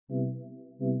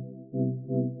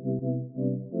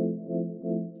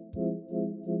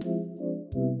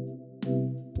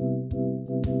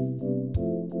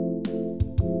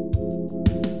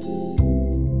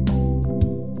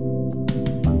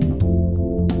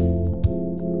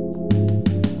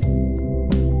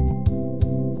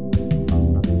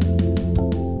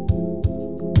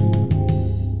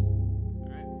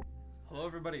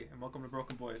Welcome to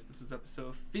Broken Boys. This is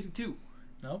episode 52.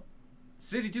 Nope.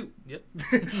 52. Yep.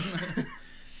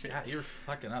 Yeah, you're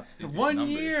fucking up. 1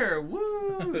 year.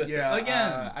 Woo. Yeah.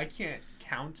 Again. I can't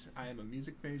count. I am a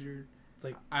music major. It's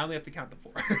like I only have to count the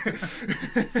 4.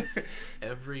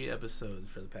 every episode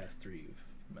for the past 3 you've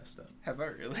messed up. Have I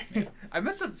really? Yeah. I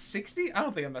messed up 60? I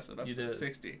don't think I messed up You episode did.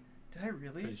 60. Did I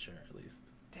really? Pretty sure, at least.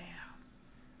 Damn.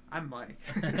 I'm Mike.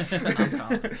 I'm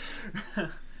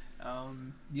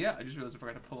Colin. Yeah, I just realized I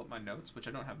forgot to pull up my notes, which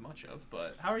I don't have much of,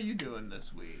 but how are you doing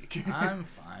this week? I'm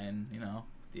fine. You know,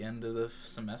 the end of the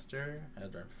semester,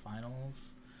 had our finals,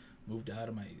 moved out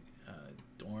of my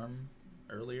dorm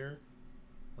earlier,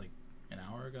 like an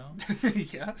hour ago.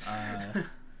 Yeah.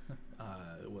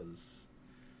 It was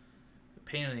a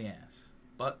pain in the ass,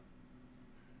 but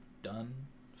done.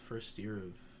 First year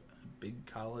of big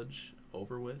college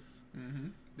over with. Mm-hmm.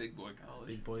 Big boy college.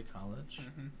 Big boy college.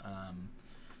 Mm-hmm.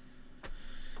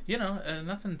 You know,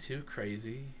 nothing too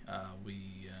crazy.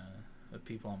 The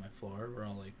people on my floor were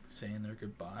all like saying their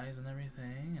goodbyes and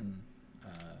everything, and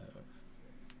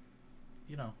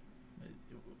you know,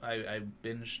 I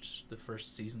binged the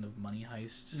first season of Money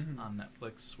Heist on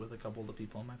Netflix with a couple of the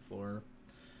people on my floor.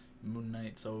 Moon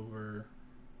Knight's over.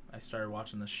 I started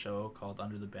watching this show called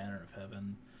Under the Banner of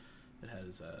Heaven. It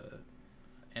has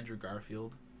Andrew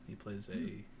Garfield. He plays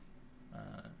a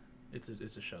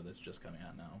it's a show that's just coming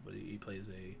out now, but he plays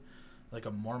a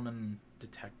Mormon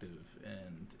detective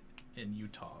in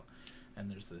Utah, and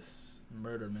there's this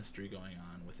murder mystery going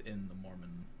on within the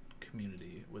Mormon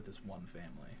community with this one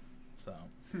family. So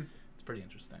it's pretty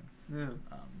interesting. Yeah.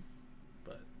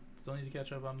 But still need to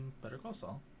catch up on Better Call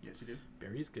Saul. Yes, you do.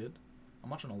 Barry's good. I'm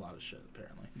watching a lot of shit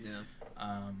apparently. Yeah.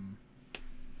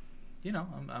 You know,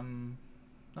 I'm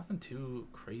nothing too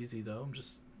crazy though.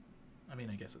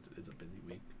 I guess it's a busy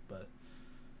week, but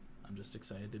I'm just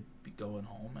excited to be going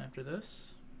home after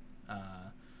this.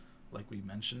 Like we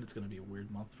mentioned, it's going to be a weird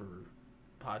month for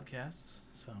podcasts,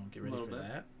 so get ready for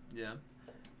that. Yeah.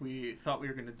 We thought we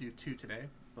were going to do 2 today,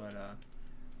 but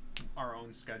our own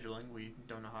scheduling, we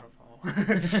don't know how to follow.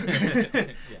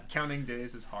 Yeah. Counting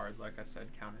days is hard. Like I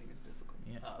said, counting is difficult.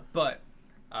 Yeah. But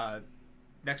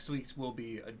next week's will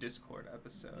be a Discord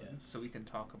episode, Yes. so we can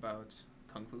talk about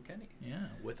Kung Fu Kenny. Yeah,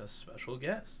 with a special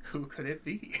guest. Who could it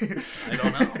be? I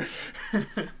don't know.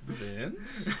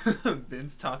 Vince?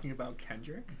 Vince talking about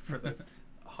Kendrick for the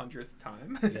 100th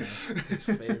time. Yeah, his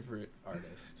favorite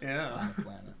artist on the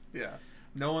planet. Yeah.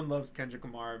 No one loves Kendrick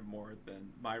Lamar more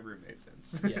than my roommate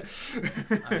Vince. Yes.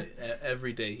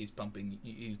 Every day he's pumping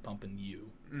you.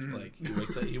 Mm-hmm. Like he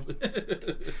wakes up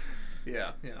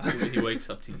Yeah. he wakes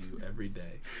up to you every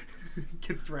day.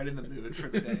 Gets right in the mood for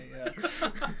the day, yeah.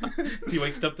 He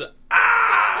wakes up to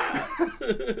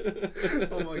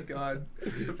Oh my god.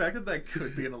 The fact that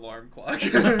could be an alarm clock.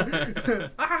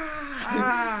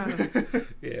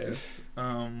 Yeah.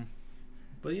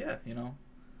 But yeah, you know,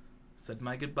 said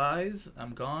my goodbyes.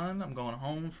 I'm gone. I'm going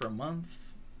home for a month,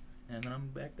 and then I'm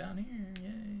back down here.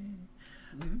 Yay.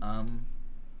 Mm-hmm.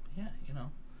 Yeah, you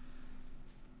know,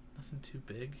 nothing too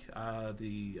big. I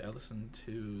listened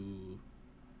to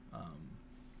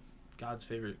God's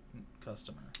Favorite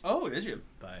Customer. Oh, is you?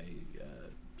 By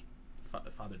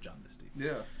Father John Misty.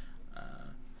 Yeah.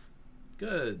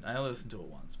 Good. I only listened to it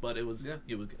once, but it was good.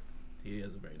 He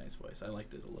has a very nice voice. I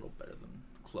liked it a little better than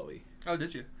Chloe. Oh,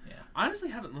 did you? Yeah. I honestly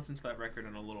haven't listened to that record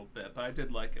in a little bit, but I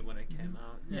did like it when it came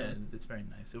out. Yeah, it's very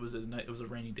nice. It was a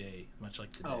rainy day, much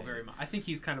like today. Oh, very much. I think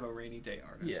he's kind of a rainy day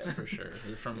artist. Yeah, for sure.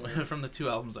 From the 2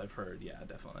 albums I've heard, yeah,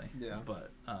 definitely. Yeah.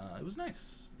 But it was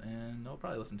nice, and I'll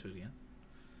probably listen to it again.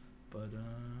 But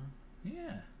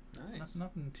yeah. Nice.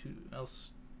 Nothing too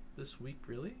else this week,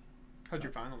 really. How'd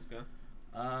your finals go?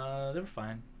 They were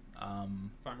fine.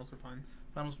 Finals were fine.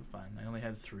 Finals were fine. I only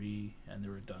had 3, and they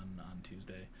were done on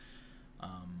Tuesday.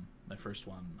 My first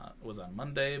one was on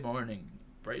Monday morning,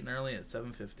 bright and early at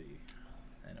 7:50,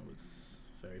 and it was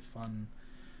very fun.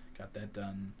 Got that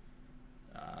done.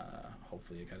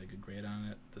 Hopefully I got a good grade on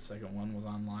it. The second one was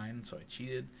online, so I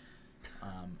cheated.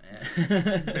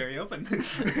 Very open.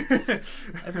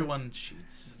 Everyone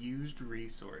cheats. Used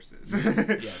resources.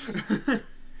 Yes.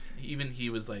 Even he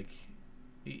was like,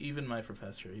 even my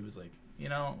professor, he was like, you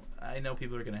know, I know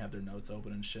people are going to have their notes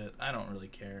open and shit. I don't really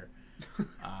care.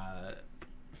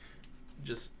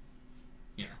 Just,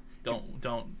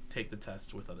 don't take the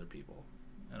test with other people.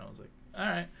 And I was like, all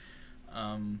right.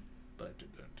 But I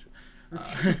did that too.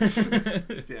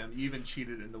 Damn, you even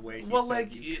cheated in the way he well, said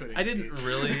like, you couldn't I didn't cheat.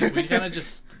 really. We kind of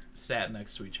just sat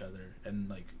next to each other, and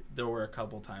like there were a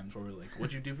couple times where we were like,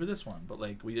 "What'd you do for this one?" But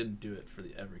like we didn't do it for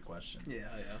every question. Yeah.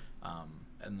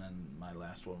 And then my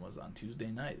last one was on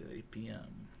Tuesday night at 8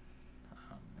 p.m.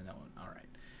 And that went all right.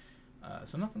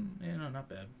 So nothing, not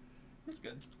bad. That's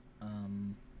good.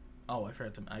 Oh, I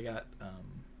forgot to. I got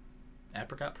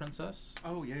Apricot Princess.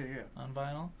 Oh yeah. On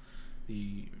vinyl,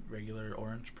 the regular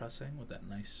orange pressing with that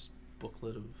nice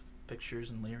booklet of pictures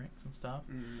and lyrics and stuff.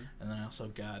 Mm-hmm. And then I also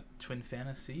got Twin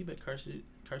Fantasy by Car Seat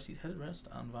Headrest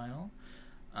on vinyl.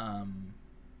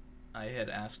 I had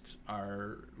asked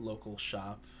our local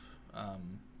shop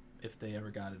if they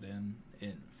ever got it in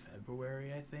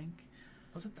February, I think.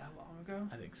 Was it that long ago?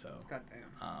 I think so. God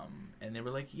damn. And they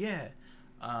were like, yeah.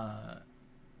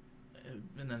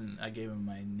 And then I gave them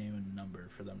my name and number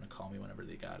for them to call me whenever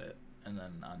they got it. And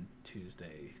then on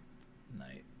Tuesday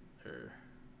night,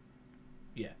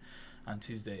 on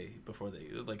Tuesday before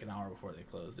an hour before they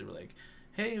closed, they were like,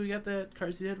 hey, we got that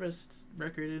Car Seat Headrest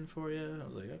record in for you. I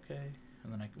was like, okay.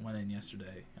 And then I went in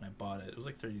yesterday and I bought it. It was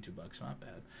like $32, not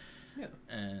bad. Yeah.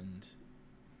 And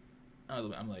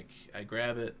I'm like, I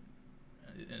grab it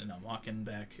and I'm walking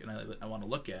back and I want to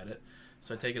look at it.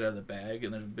 So I take it out of the bag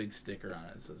and there's a big sticker on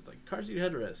it. It says like Car Seat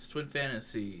Headrest, Twin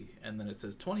Fantasy, and then it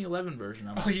says 2011 version.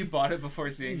 I'm like, you bought it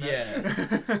before seeing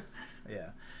that? Yeah. Yeah.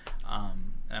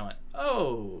 And I went,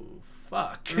 oh,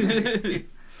 fuck.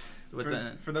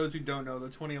 But for those who don't know, the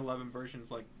 2011 version is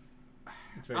like,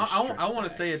 it's very I want to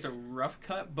say it's a rough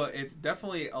cut, but it's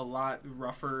definitely a lot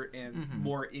rougher and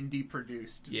more indie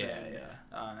produced than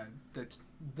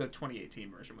the 2018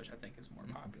 version, which I think is more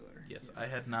popular. Yes, yeah. I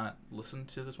had not listened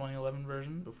to the 2011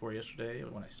 version before yesterday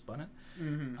when I spun it,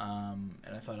 and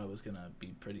I thought I was going to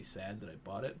be pretty sad that I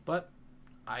bought it, but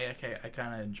I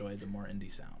kind of enjoyed the more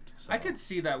indie sound. So. I could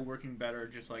see that working better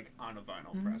just like on a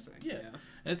vinyl pressing. Yeah,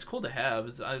 and it's cool to have.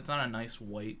 It's on a nice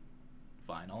white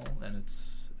vinyl, and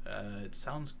it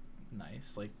sounds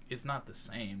nice. Like, it's not the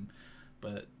same,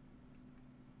 but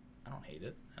I don't hate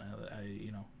it.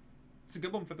 It's a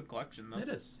good one for the collection, though. It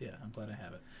is. Yeah, I'm glad I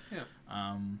have it. Yeah.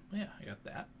 Yeah, I got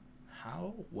that.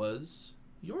 How was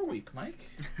your week, Mike?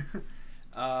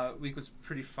 Week was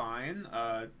pretty fine.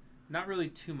 Not really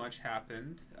too much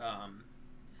happened.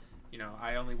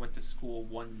 I only went to school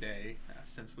one day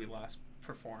since we last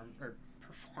performed.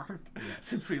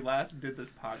 Since we last did this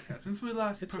podcast. Since we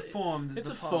last performed. It's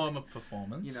a form of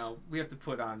performance. We have to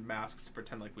put on masks to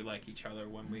pretend like we like each other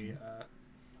when we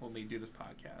do this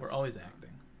podcast. We're always acting.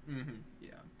 Mm-hmm.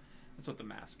 Yeah. That's what the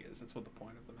mask is. That's what the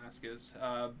point of the mask is.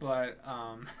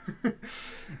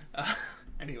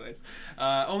 Anyways,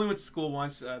 only went to school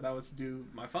once. That was to do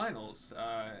my finals.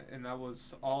 And that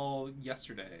was all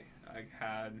yesterday. I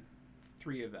had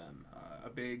 3 of them. A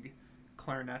big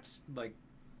clarinet,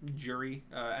 jury.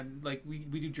 And, we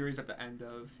do juries at the end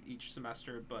of each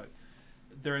semester, but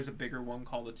there is a bigger one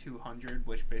called a 200,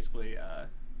 which basically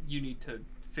you need to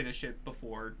finish it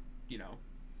before,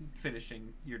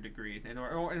 finishing your degree in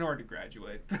order to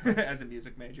graduate as a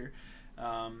music major.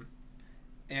 So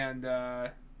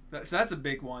that's a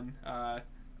big one.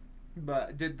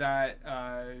 But did that,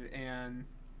 and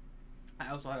I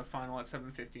also had a final at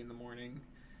 7:50 in the morning.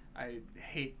 I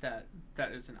hate that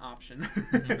is an option.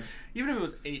 Even if it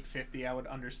was 8:50, I would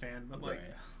understand, but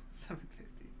 7:50.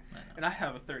 And I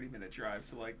have a 30-minute drive,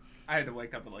 so I had to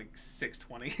wake up at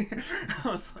 6:20. I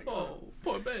was like, oh,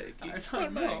 poor Becky. I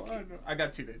know. I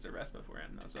got 2 days of rest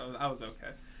beforehand, though, so I was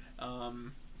okay.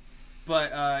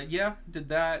 Did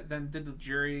that, then did the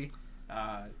jury.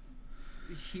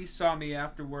 He saw me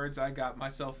afterwards. I got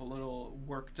myself a little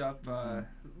worked up,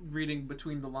 reading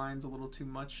between the lines a little too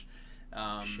much.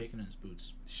 Shaking in his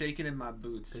boots. Shaking in my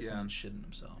boots, Pissing and shitting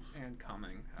himself. And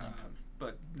coming.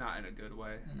 But not in a good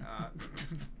way.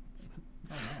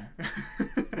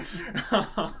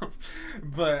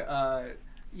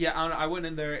 I went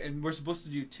in there, and we're supposed to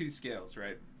do 2 scales,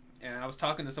 right? And I was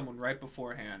talking to someone right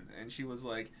beforehand, and she was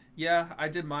like, yeah, I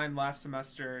did mine last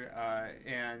semester,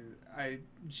 and I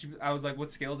was like, what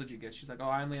scales did you get? She's like, oh,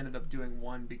 I only ended up doing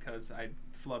 1 because I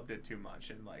flubbed it too much,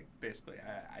 and basically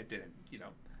I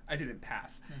didn't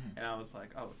pass. And I was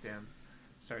like, oh, damn,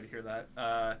 sorry to hear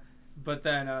that. But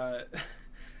then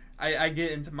I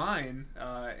get into mine,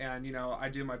 and I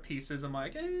do my pieces. I'm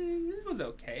like, it was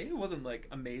okay. It wasn't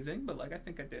amazing, but I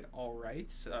think I did all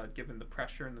right, given the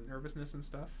pressure and the nervousness and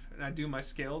stuff. And I do my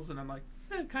scales, and I'm like,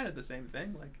 kind of the same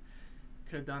thing.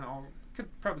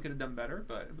 Probably could have done better,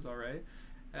 but it was all right.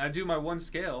 And I do my 1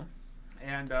 scale,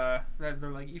 And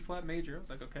they're like E flat major. I was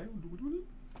like, okay,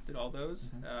 did all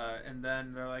those, and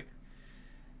then they're like,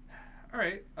 all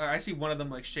right. I see one of them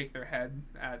like shake their head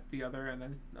at the other, and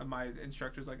then my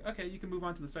instructor's like, okay, you can move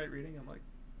on to the sight reading. I'm like,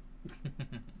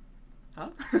 huh?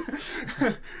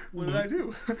 What did I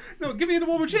do? No, give me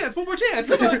one more chance. One more chance.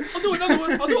 I'll do another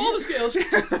one. I'll do all the scales.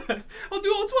 I'll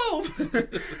do all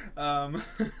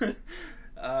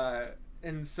 12.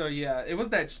 And so yeah, it was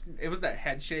that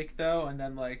head shake though, and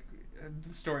then like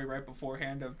the story right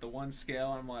beforehand of the one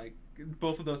scale. I'm like,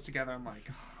 both of those together. I'm like,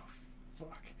 oh,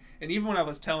 fuck. And even when I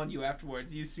was telling you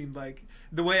afterwards, you seemed like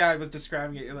the way I was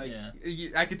describing it. Like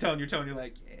I could tell in your tone, you're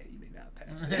like, yeah, you may not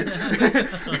pass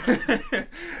it.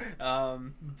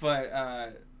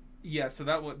 Yeah, so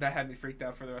that had me freaked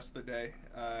out for the rest of the day.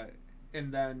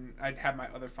 And then I'd have my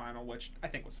other final, which I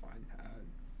think was fine.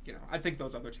 I think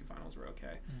those other two finals were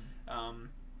okay.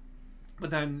 But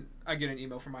then I get an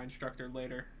email from my instructor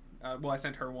later. Well, I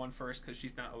sent her one first because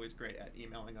she's not always great at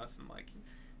emailing us. And I'm like,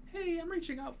 hey, I'm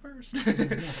reaching out first.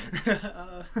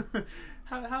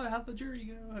 How'd the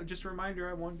jury go? Just a reminder,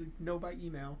 I wanted to know by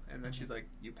email. And then she's like,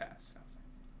 you passed. I was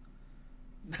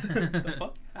like, the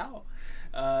fuck? How?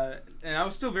 And I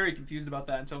was still very confused about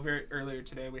that until very earlier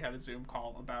today. We had a Zoom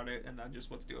call about it and then just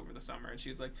what to do over the summer. And she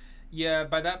was like, yeah,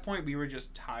 by that point we were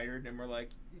just tired and we're like,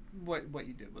 what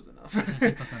you did was enough.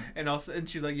 and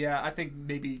she's like, yeah, I think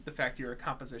maybe the fact you're a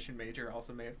composition major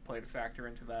also may have played a factor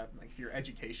into that. Like your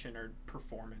education or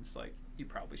performance, like you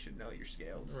probably should know your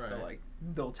scales. Right. So like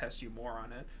they'll test you more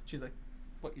on it. She's like,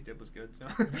 what you did was good. So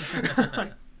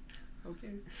like,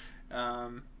 okay.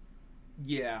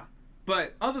 Yeah.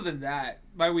 But other than that,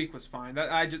 my week was fine.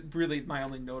 Really my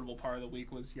only notable part of the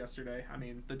week was yesterday. I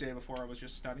mean, the day before I was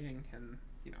just studying and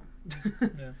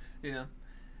yeah,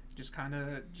 just kind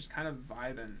of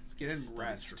vibing, getting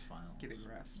rest.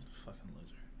 Fucking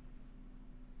loser.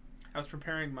 I was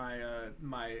preparing my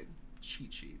my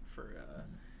cheat sheet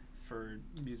for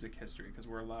music history because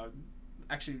we're allowed.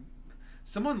 Actually,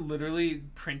 someone literally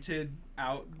printed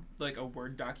out like a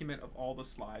Word document of all the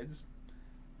slides.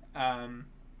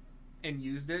 And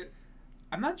used it.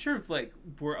 I'm not sure if like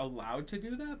we're allowed to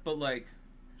do that, but like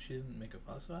she didn't make a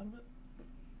fuss out of it.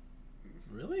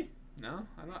 Really? No,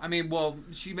 I don't. I mean, well,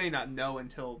 she may not know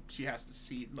until she has to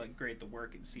see like grade the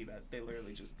work and see that they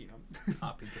literally just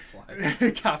copied the slide.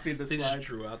 They just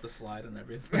drew out the slide and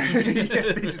everything.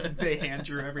 Yeah, they hand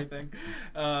drew everything.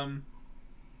 Well,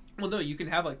 no, you can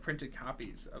have like printed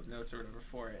copies of notes or whatever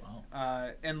for it.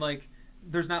 Wow. And like.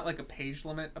 There's not like a page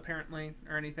limit apparently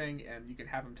or anything, and you can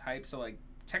have him type. So like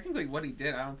technically, what he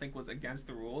did, I don't think was against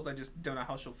the rules. I just don't know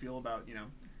how she'll feel about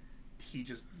he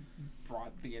just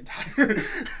brought the entire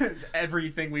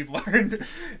everything we've learned.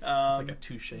 It's like a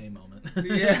touche moment.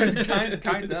 Yeah,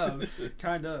 kind of.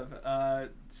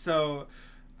 So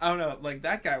I don't know. Like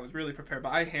that guy was really prepared,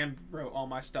 but I hand wrote all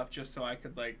my stuff just so I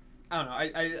could like. I don't know.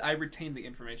 I retain the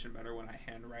information better when I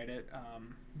hand write it.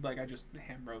 Like I just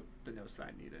hand wrote the notes that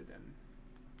I needed, and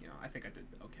I think I did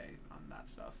okay on that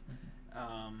stuff.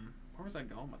 Where was I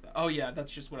going with that? Oh yeah,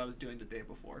 that's just what I was doing the day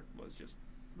before. Was just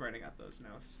writing out those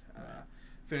notes,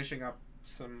 finishing up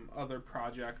some other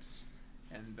projects,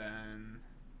 and then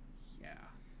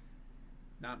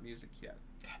not music yet.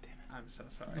 God damn it! I'm so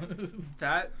sorry.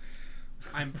 That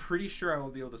I'm pretty sure I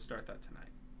will be able to start that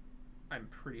tonight. I'm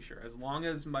pretty sure. As long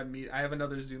as I have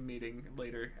another Zoom meeting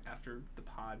later after the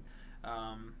pod.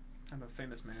 I'm a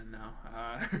famous man now.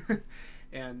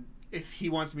 And if he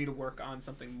wants me to work on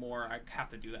something more, I have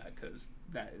to do that because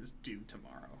that is due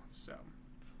tomorrow. So.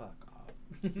 Fuck off.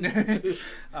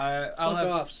 Fuck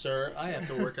off, sir. I have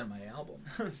to work on my album.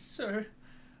 Sir,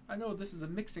 I know this is a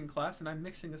mixing class and I'm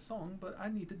mixing a song, but I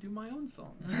need to do my own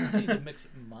songs. I need to mix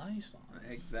my song.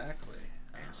 Exactly.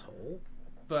 Asshole.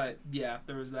 But yeah,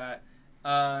 there was that.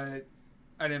 I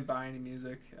didn't buy any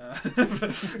music,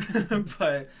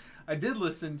 but I did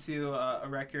listen to a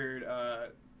record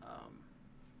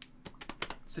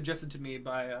suggested to me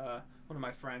by one of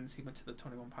my friends. He went to the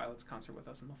 21 Pilots concert with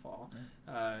us in the fall.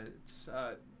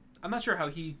 I'm not sure how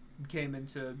he came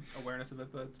into awareness of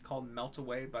it, but it's called Melt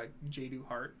Away by J.Do.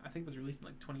 Hart. I think it was released in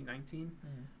like 2019.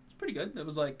 It's pretty good. It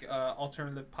was like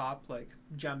alternative pop, like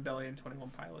John Bellion, 21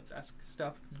 Pilots-esque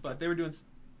stuff. But they were doing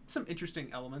some interesting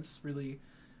elements, really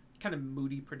kind of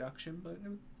moody production, but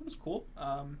it was cool.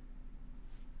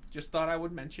 Just thought I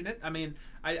would mention it. I mean,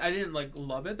 I didn't like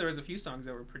love it. There was a few songs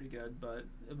that were pretty good, but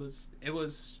it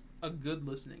was a good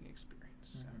listening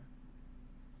experience.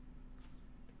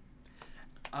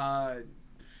 I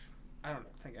don't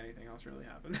think anything else really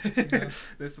happened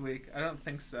this week. I don't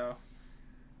think so.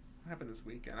 What happened this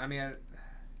weekend? I mean,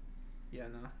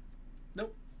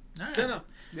 nope. All right. Dinner.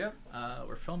 Yep.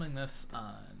 We're filming this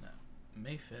on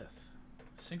May 5th.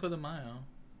 Cinco de Mayo.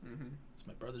 Mm-hmm. It's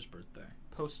my brother's birthday.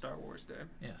 Post Star Wars Day.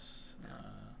 Yes.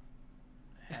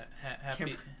 Yeah.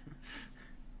 Happy.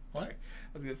 What? Sorry.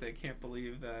 I was gonna say, can't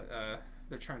believe that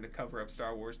they're trying to cover up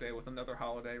Star Wars Day with another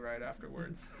holiday right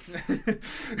afterwards.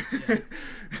 Yeah.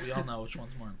 We all know which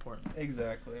one's more important.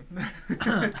 Exactly.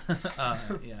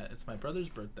 Yeah, it's my brother's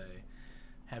birthday.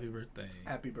 Happy birthday.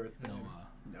 Happy birthday, Noah.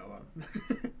 Noah.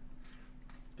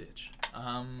 Bitch.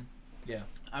 Yeah.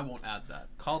 I won't add that.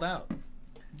 Called out.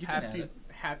 You can add it.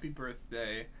 Happy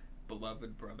birthday,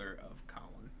 beloved brother of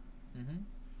Colin. Mm-hmm.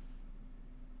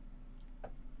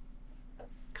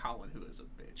 Colin, who is a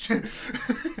bitch.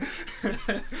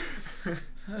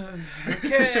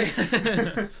 Okay.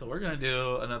 So we're going to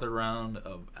do another round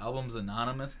of Albums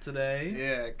Anonymous today.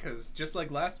 Yeah, because just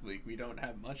like last week, we don't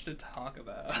have much to talk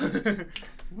about.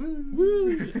 Woo!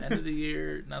 Woo! End of the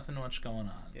year, nothing much going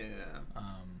on. Yeah.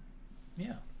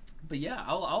 Yeah. But yeah,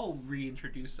 I'll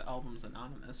reintroduce Albums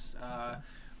Anonymous.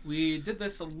 We did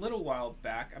this a little while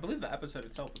back. I believe the episode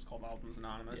itself is called Albums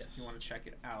Anonymous, Yes. if you want to check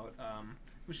it out.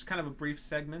 Which is kind of a brief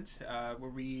segment where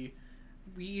we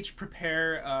each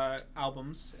prepare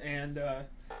albums and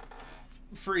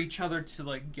for each other to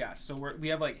like guess. So we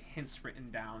have like hints written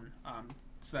down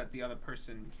so that the other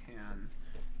person can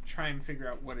try and figure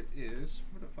out what it is.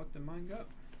 Where the fuck did mine go?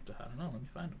 I don't know. Let me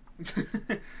find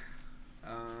them.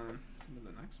 Some of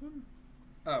the next one?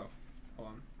 Oh, hold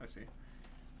on. I see.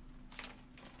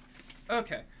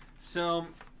 Okay, so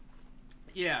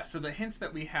yeah, so the hints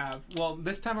that we have. Well,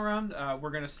 this time around,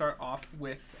 we're gonna start off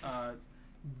with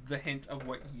the hint of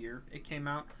what year it came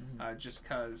out, just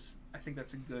because I think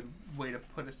that's a good way to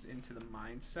put us into the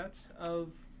mindset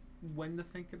of when to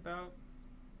think about.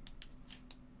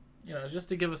 You know, just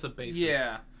to give us a basis.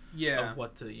 Yeah. Of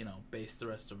what to base the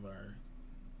rest of our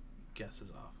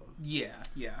guesses off of. Yeah.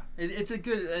 It's a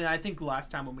good, and I think last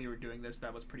time when we were doing this,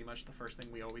 that was pretty much the first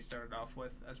thing we always started off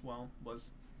with as well,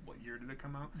 was what year did it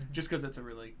come out? Mm-hmm. Just because it's a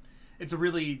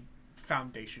really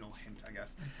foundational hint, I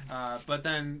guess. Mm-hmm. But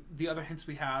then the other hints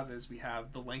we have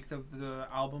the length of the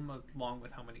album along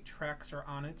with how many tracks are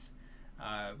on it.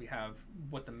 We have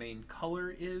what the main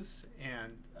color is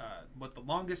and what the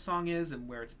longest song is and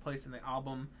where it's placed in the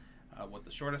album, what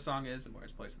the shortest song is and where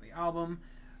it's placed in the album.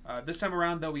 This time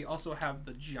around, though, we also have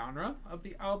the genre of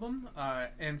the album,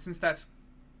 and since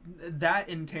that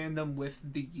in tandem with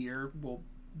the year will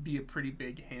be a pretty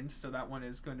big hint, so that one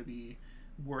is going to be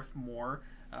worth more.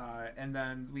 And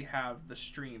then we have the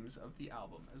streams of the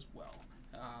album as well.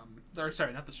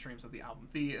 Sorry, not the streams of the album.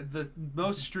 The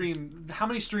most stream. How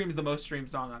many streams the most streamed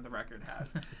song on the record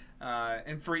has.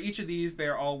 And for each of these, they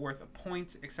are all worth a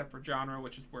point, except for genre,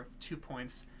 which is worth 2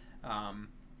 points.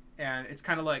 And it's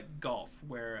kind of like golf,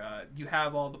 where you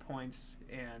have all the points,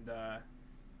 and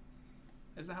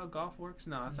is that how golf works?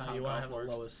 No, that's not how golf works. You want to have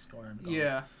the lowest score in golf.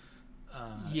 Yeah.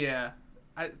 Yeah.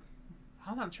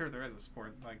 I'm not sure there is a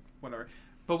sport, like, whatever.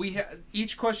 But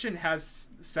each question has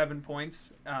 7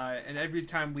 points, and every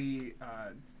time we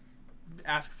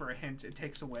ask for a hint, it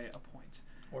takes away a point.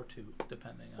 Or 2,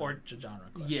 depending on the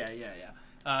genre question.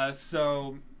 Yeah.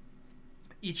 So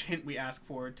each hint we ask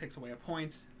for takes away a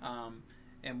point,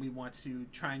 and we want to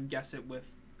try and guess it with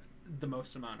the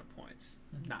most amount of points,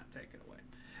 not take it away.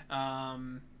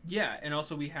 And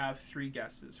also we have 3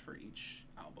 guesses for each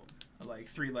album, like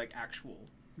 3 actual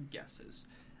guesses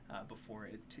before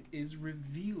it is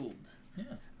revealed.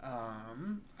 Yeah.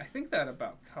 I think that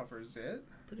about covers it.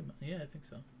 Pretty much. Yeah, I think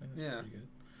so. I think that's pretty good.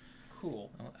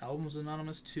 Cool. Albums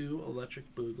Anonymous 2,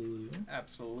 Electric Boogaloo.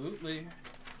 Absolutely.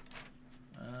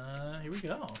 Here we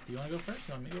go. Do you want to go first?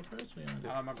 Do you want me to go first? What do you want to do?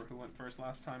 I don't remember who went first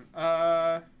last time.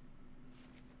 I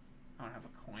don't have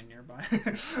a coin nearby.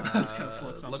 I was gonna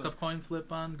flip something. Look up coin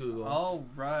flip on Google. All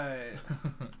right.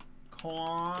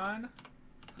 Coin.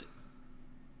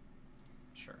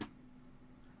 Sure.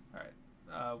 All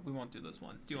right. We won't do this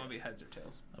one. Do you want to be heads or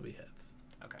tails? I'll be heads.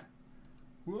 Okay.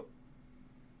 Whoop.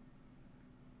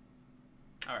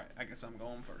 All right. I guess I'm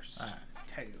going first. All right.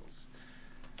 Tails.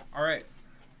 All right.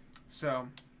 So,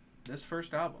 this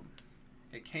first album,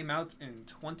 it came out in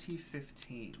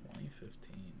 2015.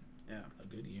 2015. Yeah. A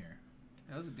good year.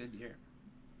 That was a good year.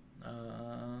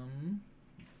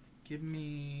 Give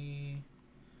me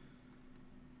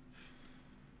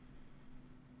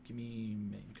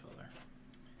main color.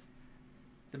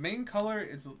 The main color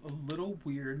is a little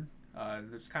weird.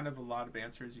 There's kind of a lot of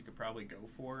answers you could probably go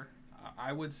for.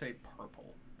 I would say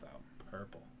purple, though.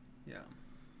 Purple. Yeah.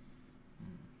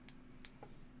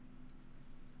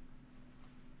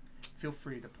 Feel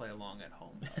free to play along at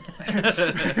home.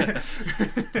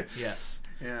 Yes.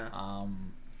 Yeah.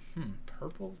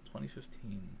 Purple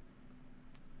 2015.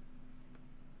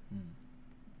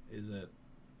 Is it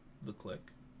The Click?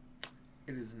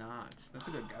 It is not. That's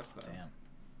a good guess, though.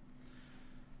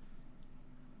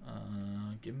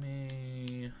 Damn. Give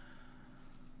me.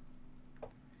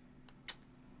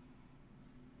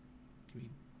 I'm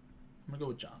gonna go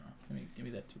with genre. Give me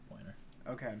that 2-pointer.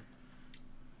 Okay.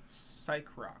 Psych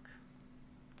rock.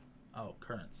 Oh,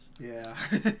 Currents. Yeah.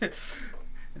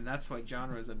 And that's why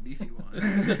genre is a beefy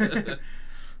one.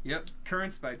 Yep.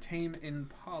 Currents by Tame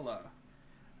Impala.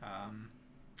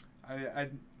 I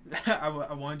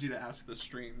wanted you to ask the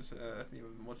streams.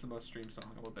 What's the most streamed song?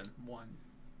 It would have been 1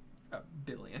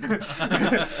 billion. Less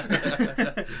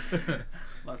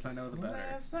I know, the better.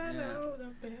 Less I know, the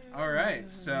better. All right.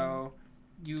 So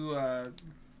you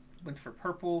went for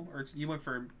purple, or you went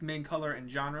for main color and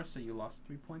genre, so you lost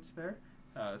 3 points there.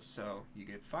 So you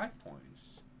get 5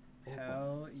 points. 4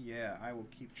 Hell points. yeah, I will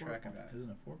keep 4 track of points. that. Isn't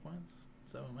it 4 points?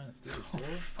 7 minus 3 is Oh, 4.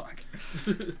 fuck.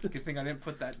 Good thing I didn't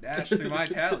put that dash through my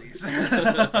tallies.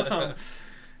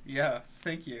 Yes,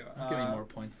 thank you. I'm giving more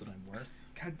points than I'm worth.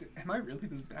 God, am I really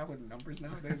this bad with numbers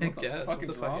nowadays? I What the guess. fuck What is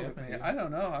the fuck wrong with happened me? to you? I don't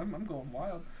know. I'm going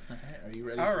wild. Alright, are you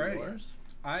ready Alrighty. for yours?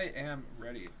 I am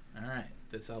ready. Alright,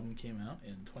 this album came out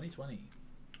in 2020.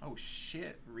 Oh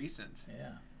shit, recent.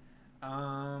 Yeah.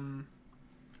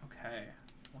 Okay.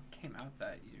 What came out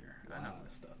that year? A lot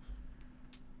of stuff.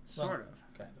 Sort of.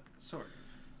 Kind of. Sort of.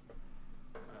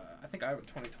 I think I have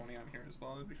 2020 on here as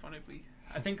well. It'd be funny if we.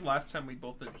 I think last time we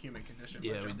both did Human Condition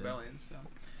Yeah, by we John did. Bellion. So.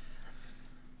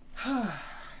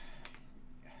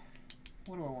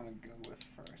 What do I want to go with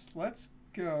first? Let's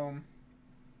go.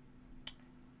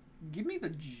 Give me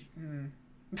the.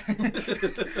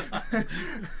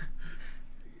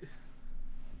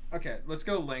 Okay, let's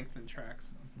go length and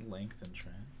tracks. Length and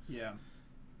tracks. Yeah.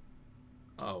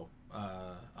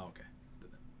 Okay.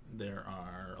 There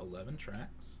are 11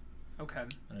 tracks, Okay.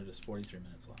 and it is 43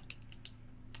 minutes long.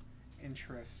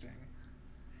 Interesting.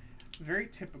 Very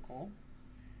typical.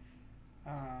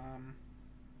 That's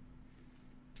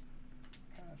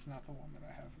not the one that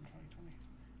I have from 2020.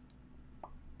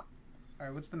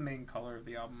 Alright, what's the main color of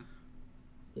the album?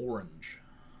 Orange.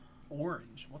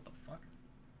 Orange. What the fuck?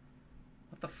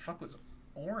 What the fuck was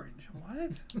orange?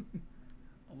 What?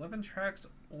 11 tracks,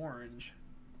 orange.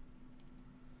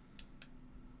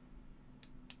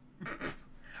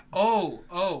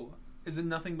 Oh. Is it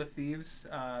Nothing But Thieves,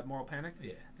 Moral Panic?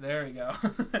 Yeah. There we go.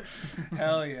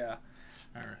 Hell yeah.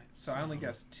 All right. So I only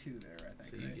guessed 2 there, I think.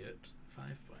 So you right? get 5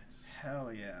 points.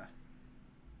 Hell yeah.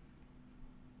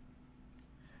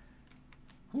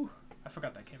 Whew. I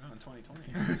forgot that came out in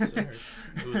 2020. Sorry.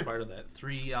 It was part of that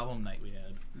 3-album night we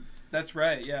had. That's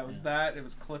right. Yeah, it was Yeah. that. It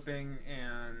was Clipping,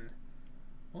 and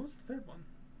what was the third one?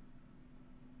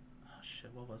 Oh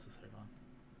shit! What was the third one?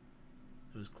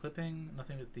 It was Clipping,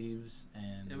 Nothing But Thieves,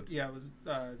 and It was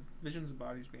Visions of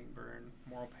Bodies Being Burned,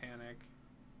 Moral Panic.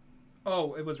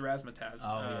 Oh, it was Razzmatazz. Oh,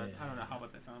 I yeah, don't know how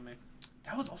about they found me.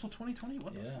 That was also 2020.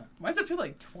 What the Yeah. fuck? Why does it feel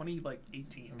like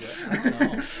 2018? I don't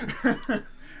know.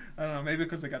 I don't know. Maybe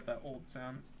because I got that old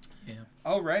sound. Yeah.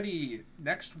 Alrighty,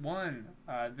 next one.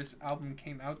 This album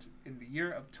came out in the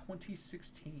year of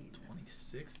 2016.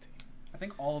 2016. I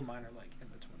think all of mine are like in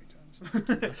the 2010s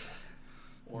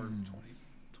or 20s.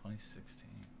 2016.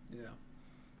 Yeah.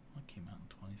 What came out in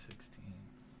 2016?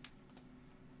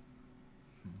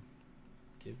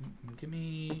 Give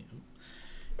me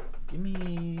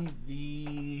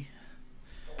the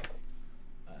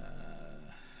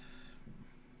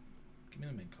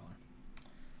main color.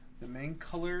 The main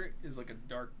color is like a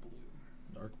dark blue.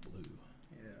 Dark blue.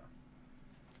 Yeah.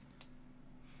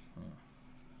 Huh.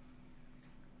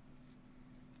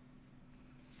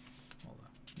 Hold on.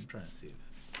 I'm trying to see if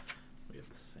we have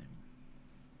the same.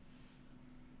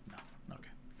 No.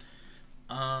 Okay.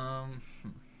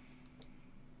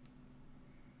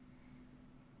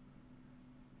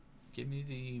 Give me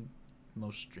the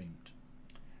most streamed.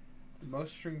 The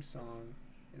most streamed song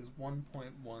is 1.1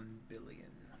 billion. 1.1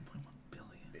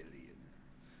 billion.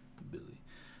 Billion.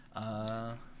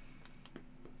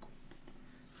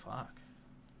 Fuck.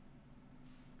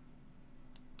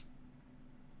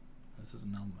 This is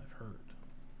an album I've heard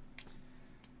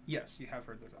Yes, you have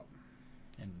heard this album.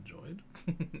 and enjoyed.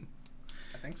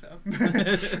 I think so.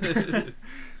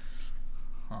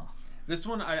 Huh. This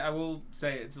one, I will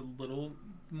say, it's a little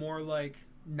more like,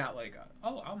 not like,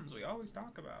 albums we always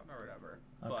talk about or whatever.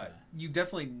 Okay. But you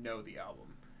definitely know the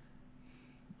album.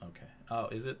 Okay. Oh,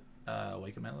 is it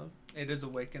Awaken My Love? It is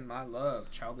Awaken My Love,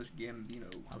 Childish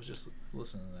Gambino. I was just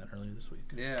listening to that earlier this week.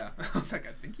 Yeah. I was like,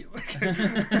 I think you like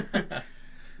it.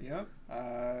 Yep.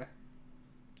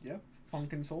 Yep.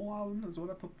 Funk and soul album is what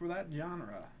I put for that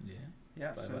genre. Yeah.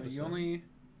 Yeah, so you only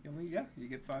you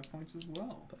get 5 points as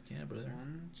well. Fuck yeah, brother.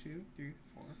 1, 2, 3,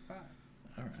 4, 5.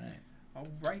 All right.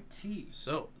 Alrighty.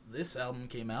 So this album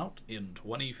came out in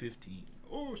 2015.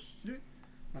 Oh shit.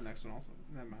 My next one also.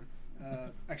 Never mind.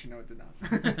 Actually, no, it did not.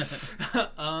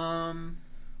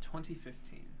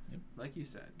 2015. Yep. Like you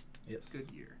said. Yes.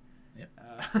 Good year. Yep.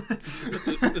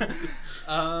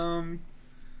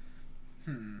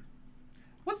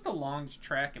 What's the longest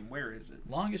track and where is it?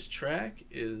 Longest track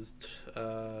is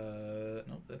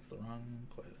nope, that's the wrong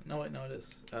question. No, wait, no, it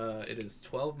is. It is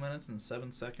 12 minutes and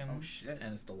 7 seconds. Oh shit.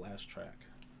 And it's the last track.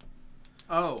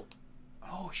 Oh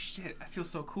shit! I feel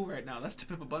so cool right now. That's To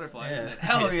Pimp a Butterfly, Yeah. isn't it?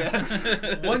 Hell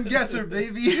yeah! One guesser,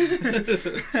 baby.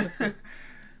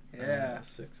 Yeah.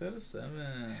 6 out of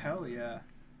 7. Hell yeah!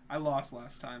 I lost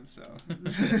last time, so.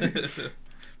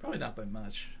 Probably not by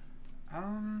much.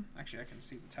 Actually, I can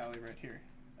see the tally right here.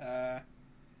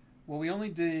 Well, we only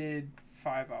did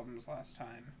 5 albums last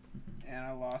time, and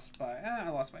I lost by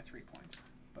 3 points.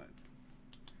 But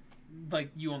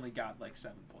like, you only got like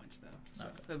 7 points though,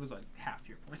 so that was like half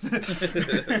your points.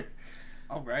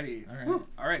 Alrighty. All right.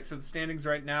 All right. So the standings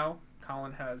right now: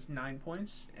 Colin has 9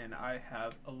 points, and I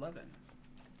have 11.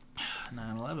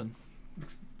 9/11.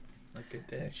 A good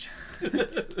day.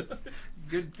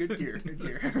 Good year. Good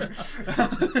year.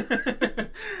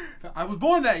 I was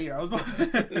born that year.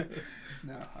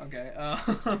 No. Okay.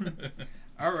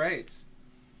 All right.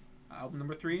 Album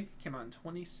number 3 came out in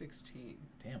 2016.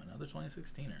 Damn, another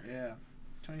 2016er. Yeah,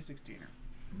 2016er.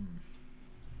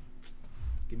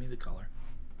 Give me the color.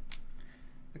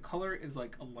 The color is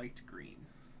like a light green.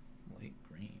 Light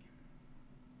green.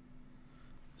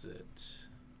 Is it?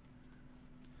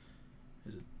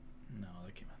 No,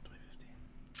 that came out in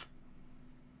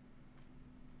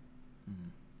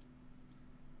 2015.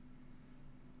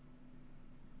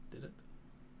 Did it?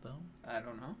 Though? I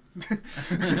don't know.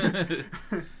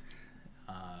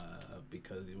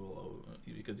 Because you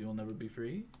will never be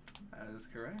free. That is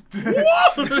correct.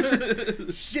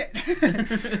 What? Shit!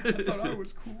 I thought I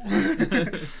was cool.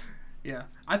 Yeah,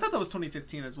 I thought that was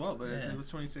 2015 as well, but it was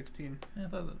 2016. Yeah, I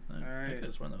thought that. All right. I could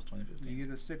have sworn that was 2015. You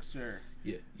get a 6er.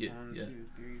 Yeah. 1, 2, 3, 4,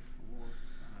 5.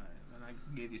 And I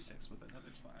gave you 6 with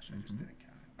another slash. I just didn't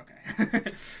count it.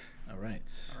 Okay. All right.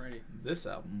 Alrighty. This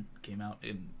album came out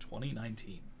in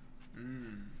 2019.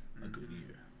 A good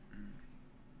year.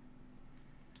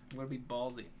 I'm gonna be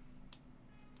ballsy.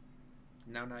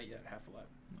 No, not yet. Half a lap.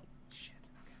 Nope. Shit.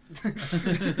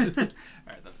 Okay. All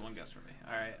right, that's one guess for me.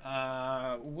 All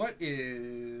right. What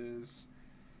is?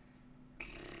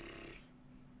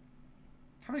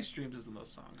 How many streams does the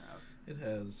most song have? It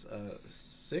has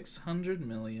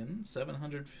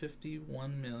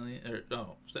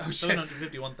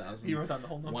 751,000. You wrote down the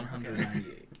whole number. 198.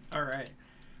 Okay. All right.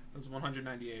 It was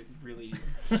 198. Really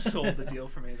sold the deal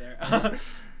for me there.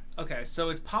 Okay, so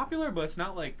it's popular, but it's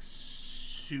not like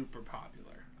super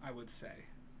popular, I would say.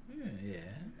 Yeah.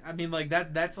 I mean, like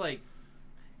that's like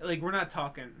we're not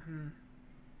talking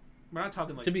like.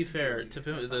 To be fair,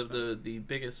 the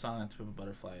biggest song on To Pimp a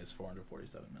Butterfly is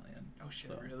 447 million. Oh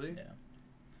shit! So, really? Yeah.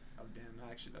 Oh damn!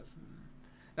 That actually does.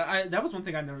 That was one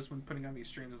thing I noticed when putting on these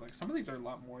streams. Is like some of these are a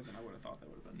lot more than I would have thought they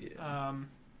would have been. Yeah.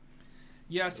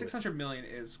 Yeah, 600 million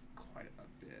is quite a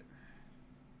bit.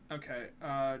 Okay.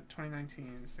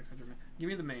 2019, 600 million. Give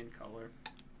me the main color.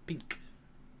 Pink.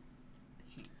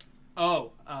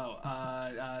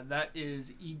 That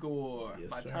is Igor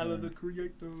by sir. Tyler the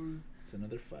Creator. It's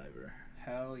another $5.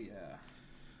 Hell yeah.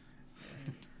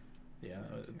 Yeah,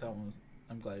 that one was.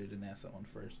 I'm glad you didn't ask that one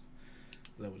first.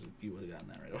 You would have gotten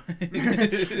that right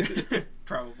away.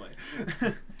 Probably.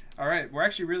 All right, we're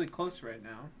actually really close right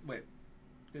now. Wait,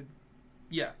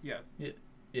 yeah.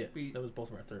 That was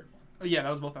both of our third ones. Oh yeah, that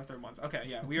was both our third ones. Okay,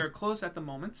 yeah, we are close at the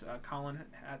moment. Colin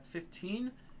at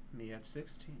 15, me at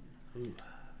 16. Ooh.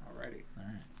 Alrighty. All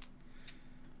right.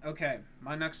 Okay,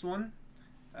 my next one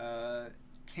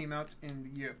came out in the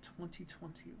year of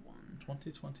 2021.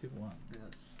 2021.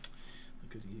 Yes. A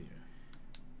good year.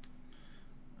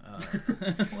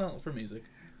 Well, for music.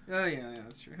 Oh yeah,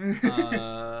 that's true.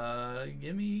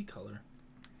 Give me color.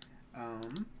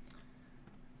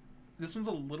 This one's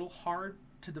a little hard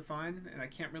to define, and I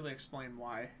can't really explain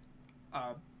why.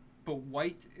 But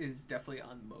white is definitely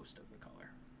on most of the color.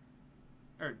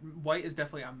 Or white is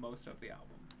definitely on most of the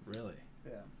album. Really?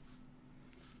 Yeah.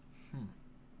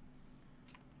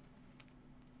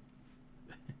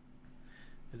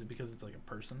 Is it because it's like a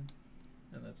person,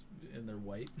 and they're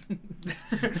white?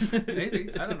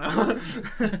 Maybe, I don't know.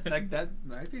 Like that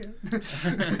might be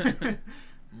it.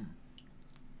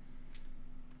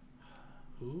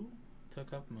 Who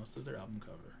took up most of their album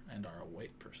cover and are a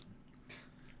white person?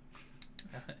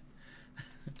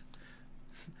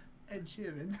 Ed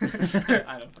Sheeran.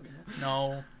 I don't fucking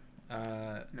know.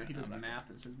 No. No, he does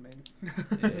Math as his main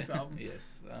Yeah, album.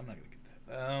 yes, I'm not gonna get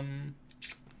that.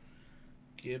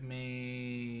 Give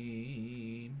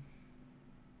me.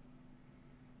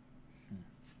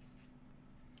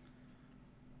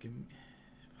 Give me.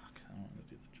 Fuck, I don't want to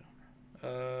do the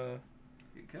genre.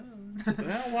 You go. I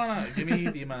don't wanna. Give me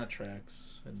the amount of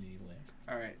tracks and the length.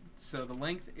 All right. So the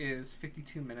length is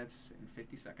 52 minutes and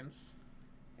 50 seconds,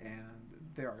 and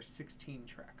there are 16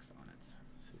 tracks on it.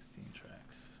 16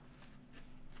 tracks.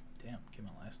 Damn, came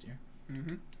out last year.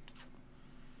 Mm-hmm.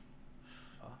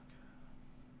 Fuck.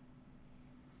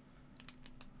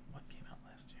 What came out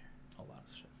last year? A lot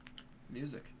of shit.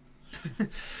 Music.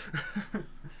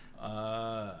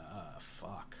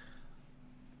 Fuck.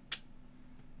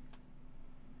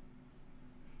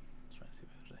 Trying to see if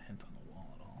there's a hint on the wall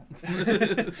at all.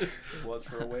 It was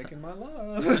for Awaken My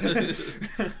Love.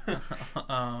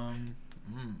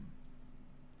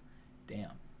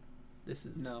 Damn. This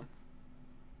is No.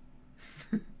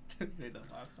 Made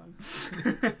that last time.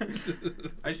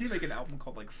 I just need like an album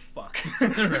called like Fuck.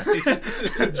 Right.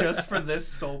 Just for this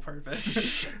sole purpose.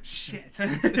 Shit.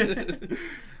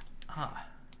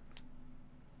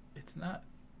 It's not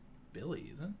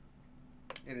Billy, is it?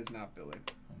 It is not Billy.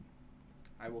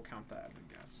 I will count that as a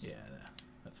guess. Yeah,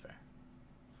 that's fair.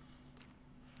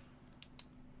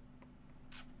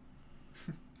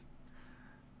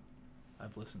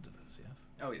 I've listened to this, yes.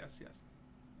 Oh yes, yes.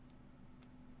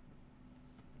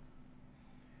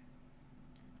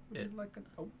 Would you like an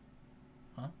Huh?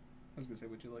 I was gonna say,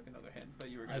 would you like another hint? But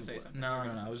you were gonna say something. No.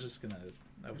 I was gonna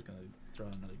throw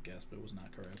out another guess, but it was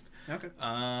not correct. Okay.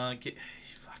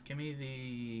 Give me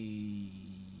the.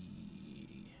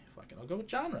 Fuck it, I'll go with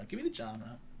genre. Give me the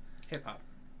genre. Hip hop.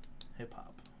 Hip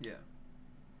hop. Yeah.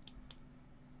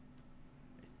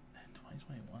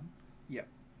 2021. Yep.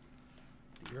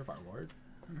 The year of our Lord.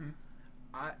 Mm-hmm.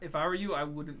 If I were you, I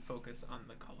wouldn't focus on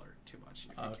the color too much.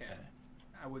 If you can,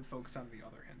 I would focus on the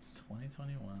other hints.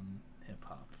 2021 hip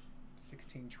hop.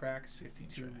 16 tracks, 16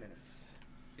 52 tracks. minutes,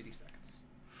 50 seconds.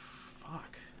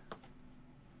 Fuck.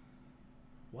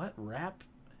 What rap,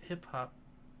 hip hop?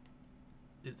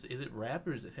 Is it rap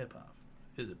or is it hip hop?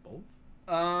 Is it both?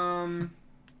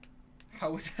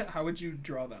 How would you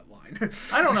draw that line?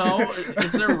 I don't know.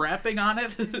 Is there rapping on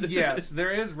it? Yes,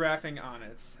 there is rapping on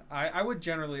it. I would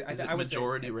generally. Is it I would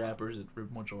majority say rap or is it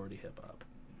majority hip hop?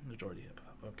 Majority hip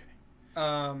hop. Okay.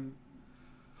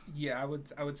 Yeah, I would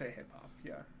say hip hop.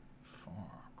 Yeah.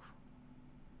 Fuck.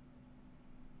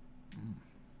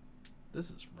 This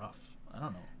is rough. I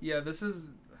don't know. Yeah, this is.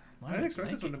 I didn't expect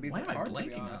this one to be that hard, to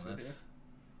be honest with you.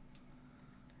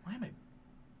 Why am I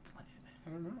I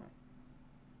don't know.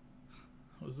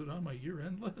 Was it on my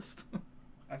year-end list?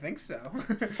 I think so.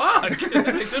 Fuck!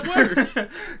 That makes it worse.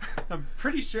 I'm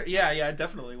pretty sure. Yeah, it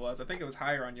definitely was. I think it was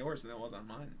higher on yours than it was on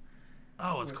mine.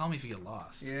 Oh, it's Call Me If You Get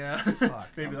Lost. Yeah. Fuck.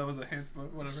 Maybe that was a hint,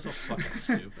 but whatever. So fucking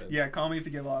stupid. Yeah, Call Me If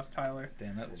You Get Lost, Tyler.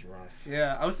 Damn, that was rough.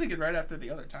 Yeah, I was thinking right after the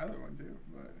other Tyler one too.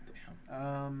 But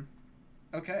damn.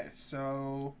 Okay,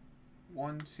 so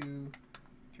 1, 2,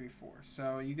 3, 4.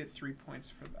 So you get 3 points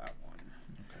for that one.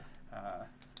 Okay.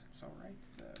 It's all right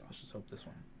though. Let's just hope this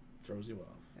one throws you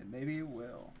off. And maybe it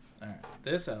will. All right.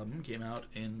 This album came out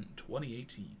in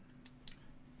 2018.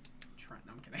 Trent,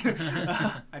 I'm kidding.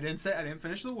 I didn't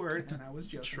finish the word, and I was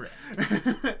joking.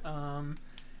 Trent.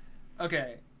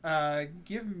 Okay.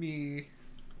 Give me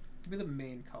the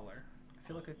main color. I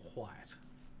feel like White.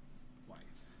 White.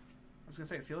 I was gonna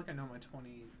say I feel like I know my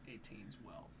 2018s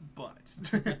well,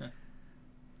 but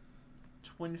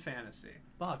Twin Fantasy.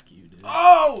 Fuck you, dude.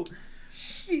 Oh,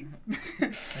 shit.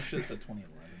 I should have said 2011.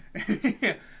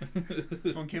 Yeah.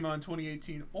 This one came out in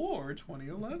 2018 or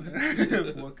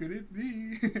 2011. What could it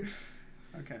be?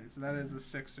 Okay, so that is a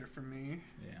 6er for me.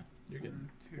 Yeah, you're getting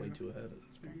way too ahead at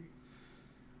this point.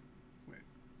 Wait,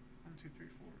 1, 2, 3,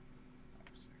 4,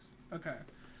 5, 6. Okay,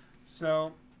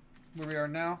 so where we are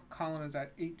now, Colin is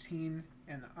at 18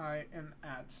 and I am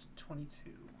at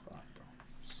 22. Fuck, bro.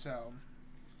 So,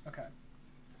 okay.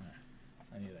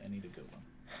 I need a good one.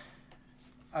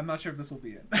 I'm not sure if this will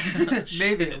be it.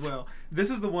 Maybe it will. This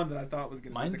is the one that I thought was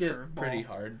going to be the curveball. Mine get pretty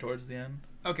hard towards the end.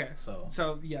 Okay. So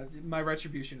yeah, my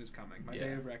retribution is coming. My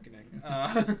day of reckoning.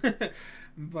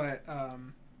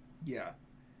 Yeah.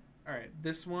 All right.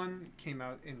 This one came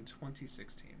out in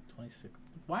 2016. 26.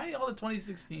 Why all the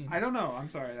 2016? I don't know. I'm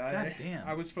sorry. God damn.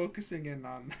 I was focusing in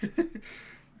on.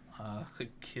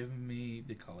 Give me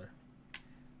the color.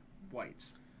 White.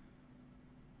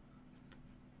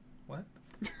 What?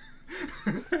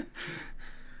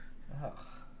 Oh.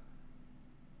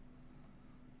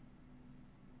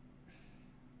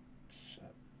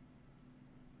 Shut.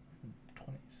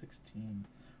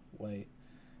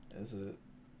 Is it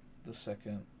the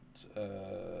second?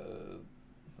 The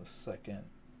second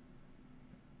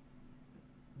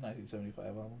 1975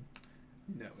 album?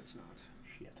 No, it's not.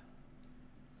 Shit.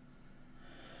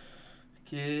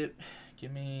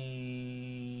 Give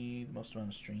me the most amount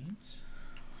of streams.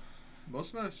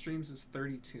 Most amount of streams is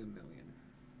 32 million.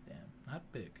 Damn,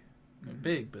 not big. I mean,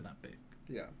 big, but not big.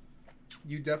 Yeah.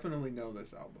 You definitely know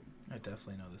this album. I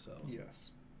definitely know this album.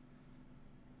 Yes.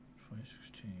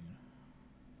 2016.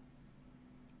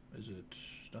 Is it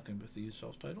Nothing But Thieves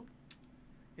self-titled?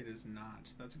 It is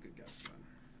not. That's a good guess, then.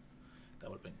 That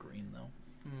would have been green, though.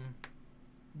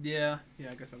 Yeah,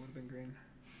 I guess that would have been green.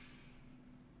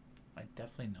 I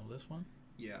definitely know this one.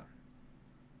 Yeah.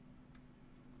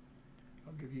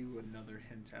 I'll give you another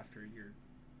hint after your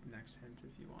next hint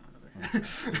if you want another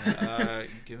hint.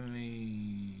 Give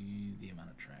me the amount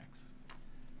of tracks.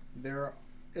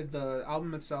 The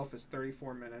album itself is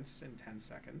 34 minutes and 10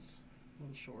 seconds. A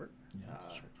little short. Yeah, it's a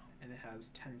short album. And it has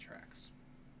 10 tracks.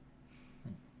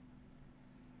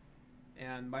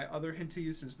 And my other hint to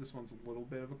you, since this one's a little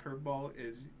bit of a curveball,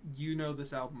 is you know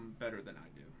this album better than I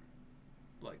do.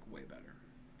 Like, way better.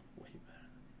 Way better.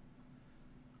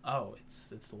 Oh,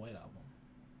 it's the White Album.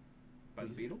 By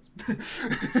the Beatles?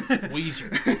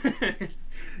 Weezer.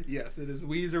 Yes, it is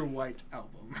Weezer White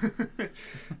Album.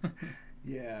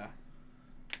 Yeah.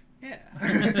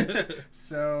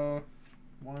 So,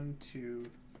 1, 2,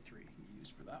 3 you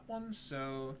used for that one.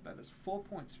 So, that is 4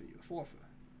 points for you. 4 for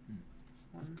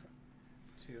 1,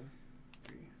 2,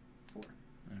 3, 4.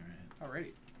 Alright.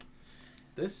 Alrighty.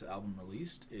 This album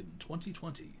released in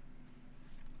 2020.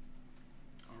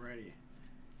 Alrighty.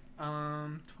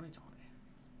 2020.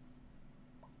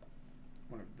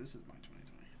 Wonder if this is my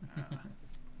 2020.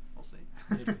 We'll see.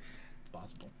 Maybe. It's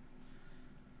possible.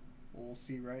 We'll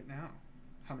see right now.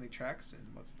 How many tracks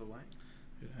and what's the length?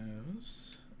 It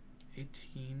has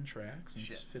 18 tracks and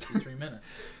Shit. it's 53 minutes.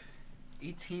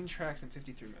 18 tracks and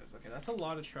 53 minutes. Okay, that's a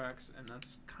lot of tracks, and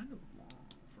that's kind of long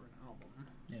for an album.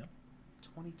 Yeah.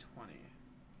 2020.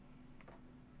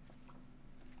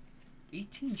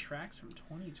 18 tracks from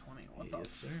 2020. What Yes,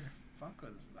 the sir. fuck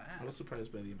was that? I was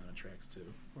surprised by the amount of tracks,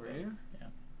 too. Were you? Yeah.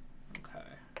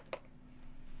 Okay.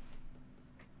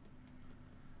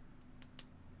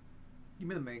 Give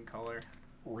me the main color.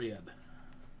 Red.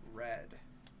 Red.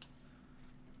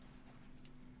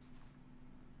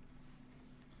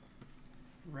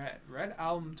 Red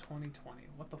album 2020.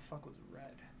 What the fuck was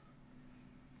Red?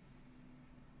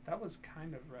 That was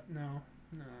kind of red. No,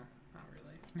 not really.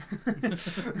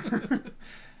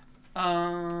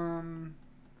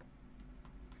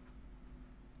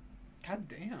 God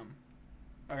damn.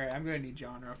 Alright, I'm gonna need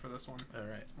genre for this one.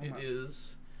 Alright. Oh It my.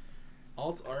 is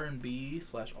alt R&B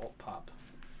 / alt pop.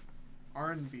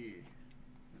 R&B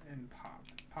and pop.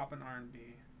 Pop and R&B.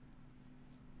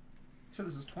 So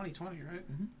this is 2020,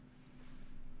 right? Mm-hmm.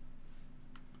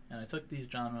 And I took these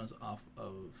genres off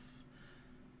of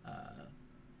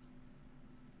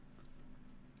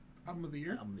Album of the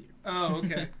year? Album of the Year. Oh,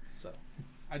 okay. So,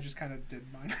 I just kind of did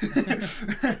mine.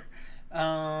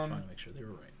 trying to make sure they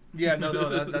were right. Yeah,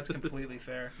 no, that's completely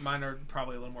fair. Mine are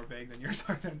probably a little more vague than yours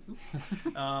are. Then, oops.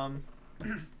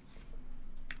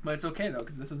 But it's okay though,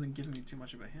 because this isn't giving me too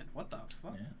much of a hint. What the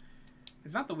fuck? Yeah.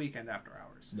 It's not The Weekend After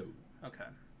Hours. No. Okay.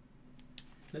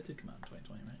 That did come out in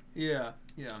 2020, right? Yeah.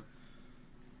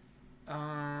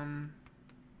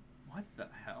 What the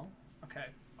hell? Okay.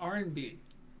 R&B.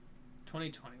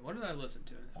 2020. What did I listen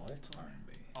to? Alt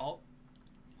R&B.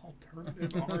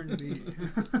 Alternative R&B.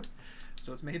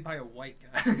 So it's made by a white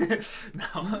guy. No.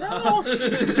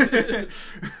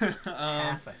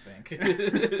 Half, I think.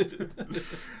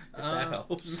 If that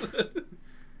helps.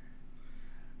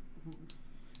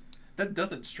 That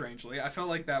doesn't, strangely. I felt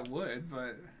like that would,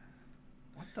 but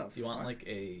what the fuck? Do you want like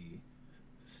a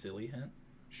silly hint?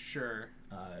 Sure.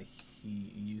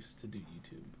 He used to do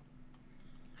YouTube.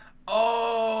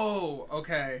 Oh,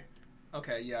 okay.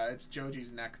 Okay, yeah, it's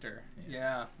Joji's Nectar.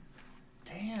 Yeah.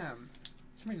 Damn.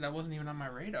 For some reason that wasn't even on my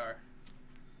radar.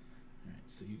 Alright,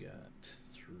 so you got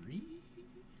 3?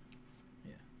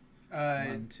 Yeah.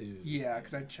 1, 2. Yeah,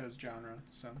 because I chose genre,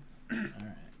 so.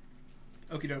 Alright.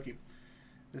 Okie dokie.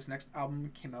 This next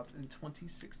album came out in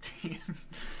 2016.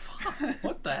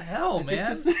 What the hell,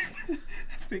 man? I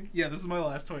think, this is my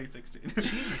last 2016.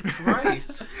 Jesus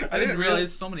Christ. I didn't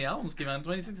realize so many albums came out in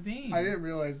 2016. I didn't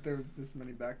realize there was this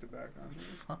many back-to-back on here.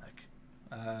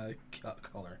 Fuck.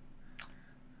 Color.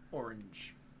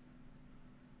 Orange.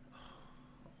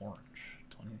 Orange.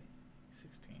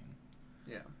 2016.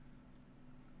 Yeah.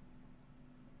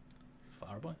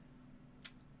 Flower Boy?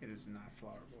 It is not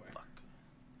Flower Boy. Fuck.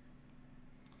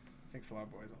 I think Flower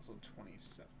Boy is also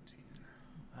 2017.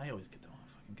 I always get them all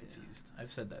fucking confused. Yeah.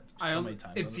 I've said that many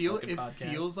times. It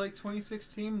feels like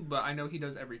 2016, but I know he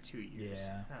does every 2 years.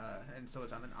 Yeah. And so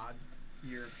it's on an odd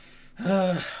year.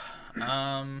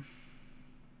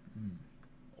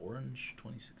 Orange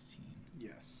 2016.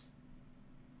 Yes.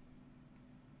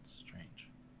 Strange.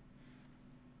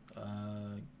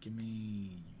 Give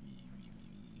me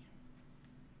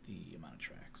the amount of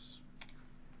tracks.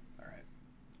 All right.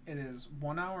 It is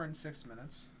 1 hour and 6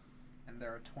 minutes, and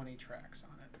there are 20 tracks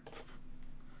on it.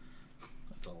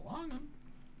 That's a long one.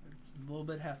 It's a little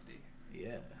bit hefty.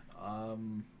 Yeah.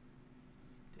 Damn.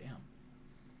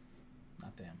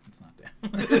 Not damn. It's not damn.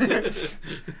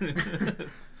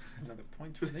 Another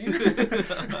point for me.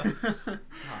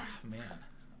 Ah, man.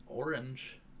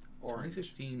 Orange.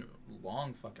 2016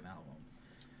 long fucking album.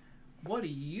 What do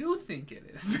you think it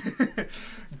is?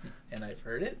 And I've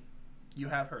heard it. You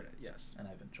have heard it, yes. And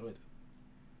I've enjoyed it.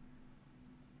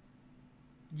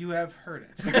 You have heard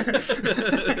it.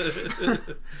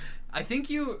 I think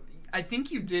you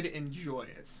did enjoy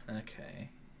it. Okay.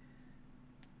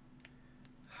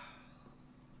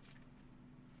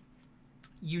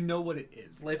 You know what it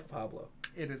is. Life of Pablo.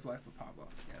 It is Life of Pablo,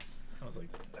 yes. I was like,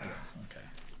 okay.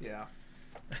 Yeah.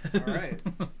 All right.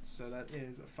 So that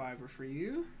is a 5 for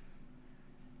you.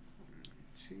 1,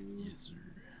 2, yes, sir.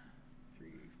 3,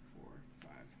 4,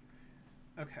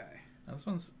 5. Okay. Now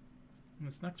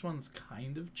this next one's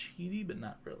kind of cheaty, but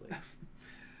not really.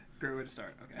 Great way to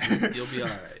start. Okay. You'll be all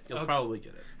right. You'll probably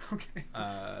get it. Okay.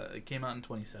 It came out in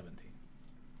 2017.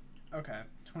 Okay.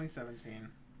 2017.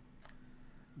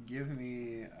 Give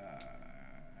me.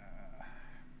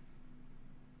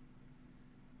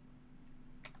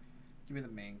 Give me the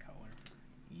main color.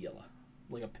 Yellow,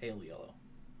 like a pale yellow.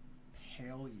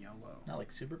 Pale yellow. Not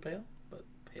like super pale, but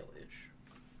pale-ish.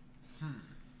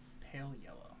 Pale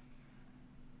yellow.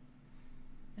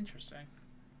 Interesting.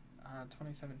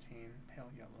 2017,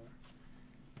 pale yellow.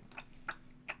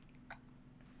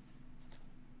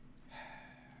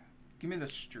 Give me the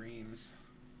streams.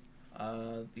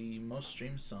 The most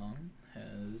streamed song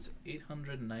has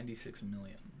 896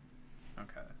 million.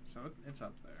 Okay, so it's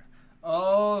up there.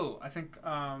 Oh, I think,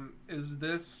 is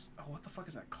this... Oh, what the fuck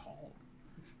is that called?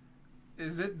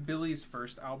 Is it Billy's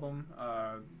first album?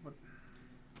 What...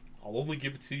 I'll only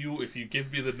give it to you if you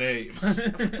give me the name. What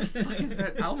the fuck is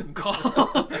that album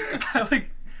called? I,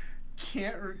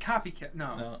 can't... Copycat.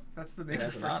 No, that's the name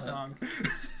of the first song.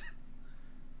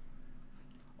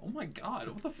 Oh my god,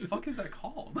 what the fuck is that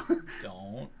called?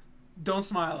 Don't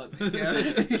smile at me.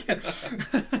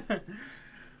 Yeah.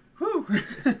 Whew.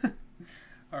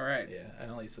 All right. Yeah, I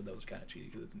only said that was kind of cheaty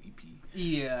because it's an EP.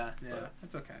 Yeah,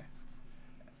 that's okay.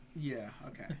 Yeah,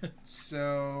 okay.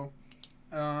 So,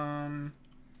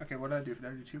 okay, what did I do? Did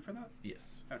I do 2 for that? Yes.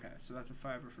 Okay, so that's a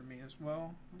 5 for me as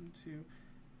well. 1, 2,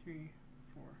 3,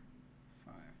 4,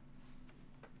 5.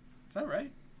 Is that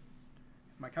right?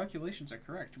 If my calculations are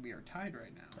correct, we are tied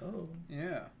right now. Oh.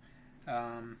 Yeah.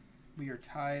 We are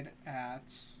tied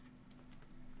at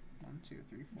 1, 2,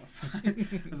 3, 4,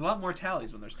 5. There's a lot more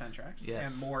tallies when there's 10 tracks.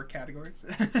 Yes. And more categories.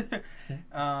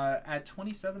 At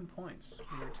 27 points,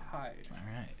 we are tied. All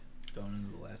right. Going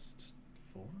into the last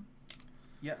 4?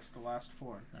 Yes, the last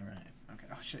 4. All right. Okay.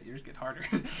 Oh shit, yours get harder.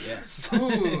 Yes.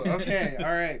 Ooh. Okay.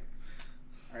 All right.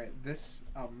 All right. This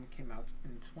album came out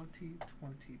in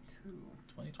 2022.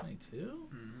 2022.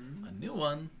 Mm-hmm. A new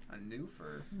one. A new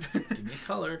for. Give me a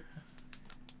color.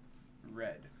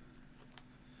 Red.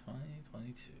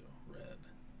 2022. Red.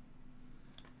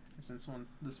 And since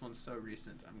this one's so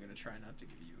recent, I'm gonna try not to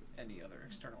give you any other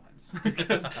external hints.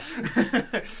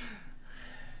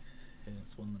 And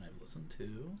it's one that I've listened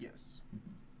to. Yes.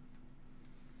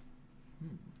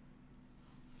 Mm-hmm.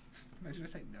 Imagine I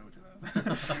say no to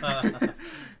that.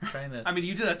 Trying to. I mean,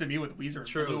 you did that to me with Weezer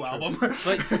Blue album.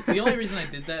 But the only reason I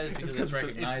did that is because it's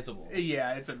recognizable.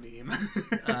 Yeah, it's a meme.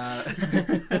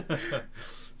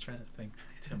 Trying to think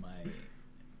to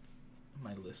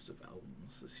my list of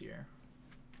albums this year.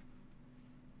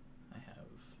 I have.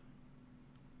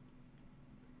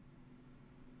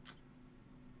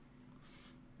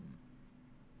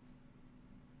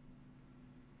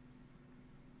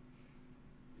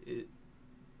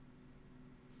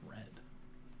 Red.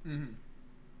 Mm-hmm.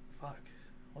 Fuck.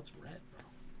 What's red, bro?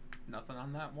 Nothing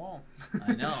on that wall.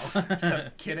 I know.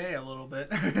 Except Kid A a little bit.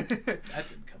 That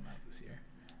didn't come out this year.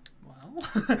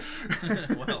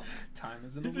 Well. Well. Time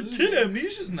is an It's illusion. a kid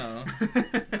amnesia. No.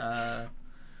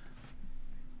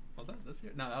 Was that this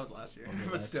year? No, that was last year. Was it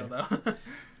But last still, year? though.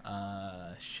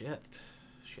 Shit.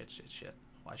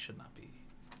 Why should not be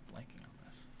blanking on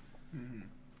this? Mm-hmm.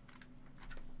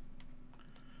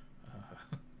 Uh,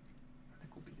 I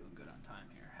think we'll be doing good on time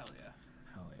here. Hell yeah.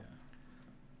 Hell yeah.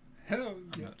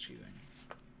 cheating.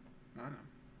 I know.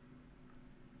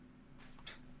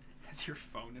 Has your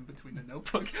phone in between the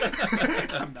notebook?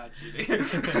 I'm not cheating.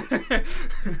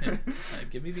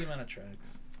 Give me the amount of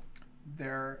tracks.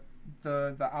 The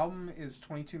album is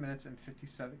 22 minutes and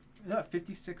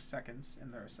 56 seconds,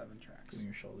 and there are 7 tracks. Give me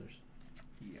your shoulders.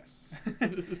 Yes.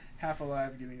 Half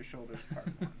Alive, Give Me Your Shoulders, Part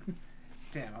 1.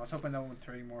 Damn, I was hoping that one would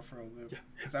throw you more for a loop.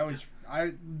 Because when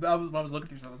I was looking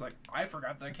through stuff, I was like, I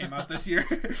forgot that came out this year.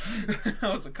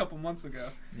 That was a couple months ago.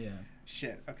 Yeah.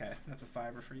 Shit. Okay, that's a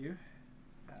 5 for you.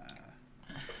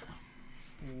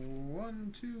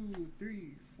 1, 2,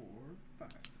 3, 4, 5.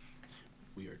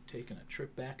 We are taking a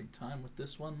trip back in time with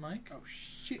this one, Mike. Oh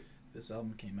shit! This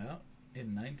album came out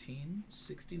in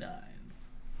 1969.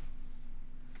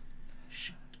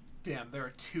 Damn, there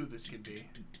are 2 this could be.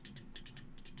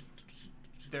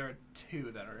 There are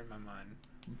 2 that are in my mind.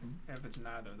 Mm-hmm. And if it's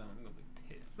neither, then I'm gonna be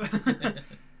pissed.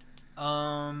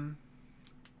 I'm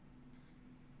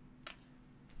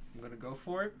gonna go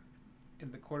for it.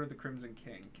 In the Court of the Crimson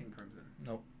King, King Crimson.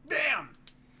 Nope. Damn!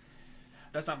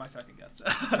 That's not my second guess.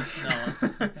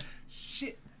 No.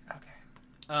 Shit. Okay.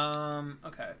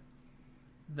 Okay.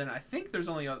 Then I think there's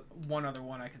only one other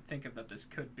one I can think of that this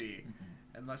could be.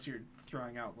 Mm-hmm. Unless you're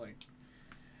throwing out, like,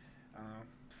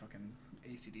 fucking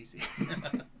AC/DC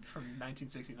from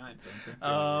 1969.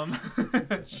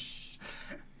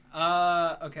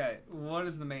 Okay. What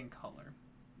is the main color?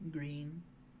 Green.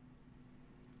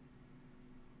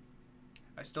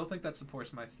 I still think that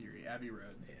supports my theory. Abbey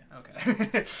Road. Yeah. Okay.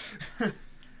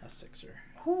 A 6er.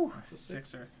 Whew. That's a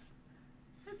 6er.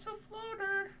 It's a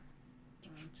floater.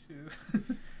 1, 2.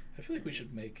 I feel like we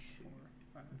should make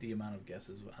 4, 5. the amount of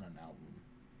guesses on an album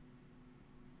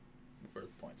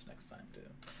worth points next time too.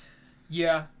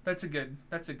 Yeah, that's a good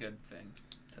thing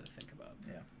to think about.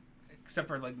 Yeah. Except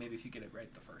for, like, maybe if you get it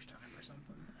right the first time or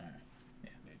something. All right. Yeah.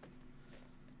 Maybe.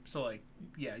 So, like,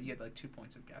 yeah, you get like 2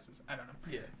 points of guesses. I don't know.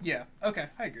 Yeah. Yeah. Okay,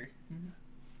 I agree. Mm-hmm.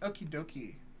 Okie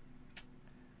dokie.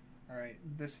 All right,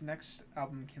 this next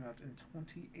album came out in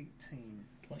 2018.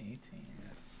 2018.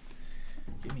 Yes.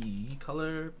 Give me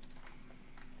color.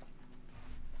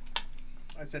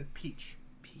 I said peach.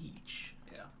 Peach.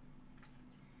 Yeah.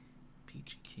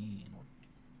 Peachy Keen.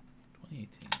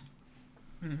 2018.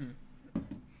 Mm-hmm.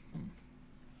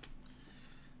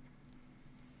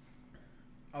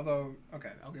 Although,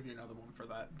 okay, I'll give you another one for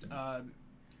that.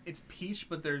 It's peach,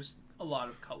 but there's a lot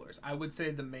of colors. I would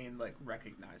say the main, like,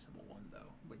 recognizable one,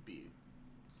 though, would be,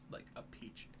 like, a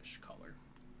peach-ish color.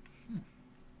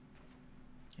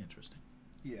 Interesting.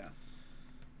 Yeah.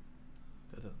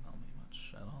 That doesn't help me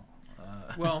much at all.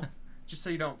 Well, just so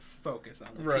you don't focus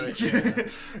on the right, peach.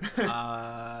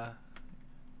 Yeah.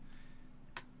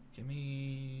 Give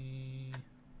me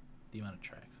the amount of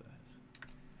track size.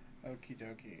 Okie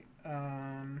dokie.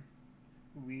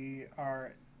 We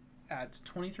are at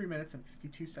 23 minutes and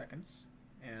 52 seconds,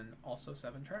 and also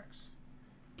 7 tracks.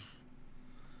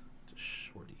 It's a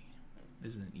shorty.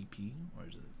 Is it an EP or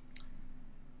is it?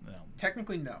 No.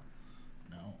 Technically, no.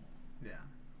 No. Yeah.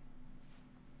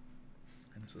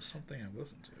 And this is something I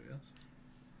listened to.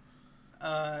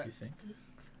 Yes. You think?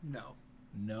 No.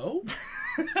 No.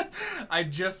 I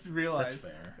just realized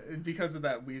That's fair. because of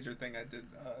that Weezer thing I did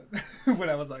when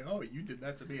I was like, "Oh, you did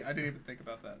that to me." I didn't even think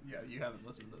about that. Yeah, you haven't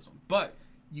listened to this one, but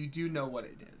you do know what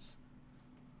it is.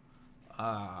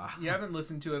 You haven't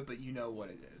listened to it, but you know what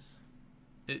it is.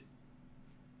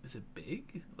 Is it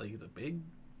big? Like, it's a big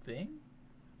thing?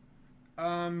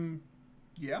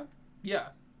 Yeah.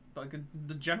 Like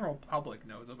the general public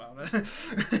knows about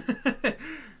it.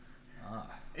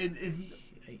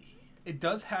 It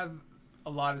does have a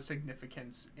lot of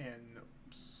significance in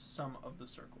some of the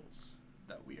circles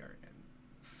that we are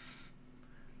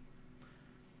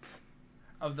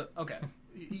in.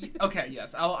 Okay,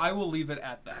 yes, I will leave it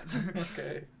at that.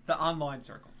 Okay. The online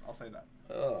circles, I'll say that.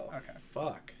 Oh. Okay.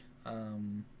 Fuck.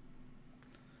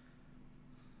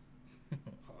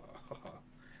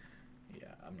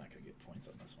 Yeah, I'm not gonna get points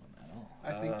on this one at all.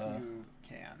 I think you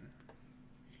can.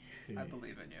 I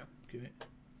believe in you. Give me.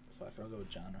 Fuck, I'll go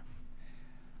with genre.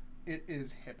 It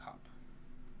is hip hop.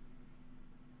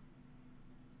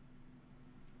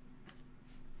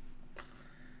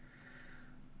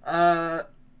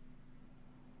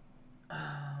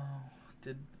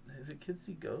 Is it Kids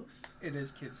See Ghosts? It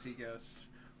is Kids See Ghosts.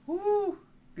 Woo!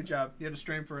 Good job. You had to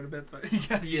strain for it a bit, but you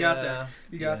got there.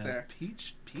 You got there.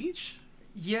 Peach?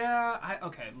 Yeah,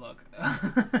 okay, look.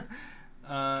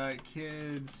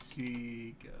 Kids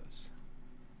See Ghosts.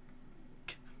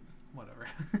 Whatever.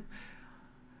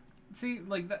 See,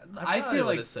 like that. I feel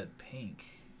like it said pink.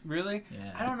 Really?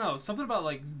 Yeah. I don't know. Something about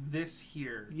like this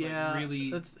here. Yeah. Like,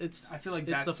 really. It's. I feel like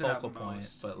It's that's the stood out focal point,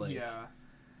 most. but like. Yeah.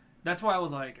 That's why I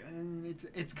was like,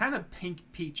 it's kind of pink,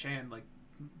 peach, and like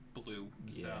blue.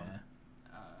 So. Yeah.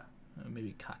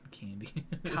 Maybe cotton candy.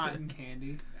 Cotton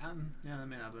candy. Yeah, that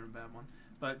may not have been a bad one.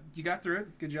 But you got through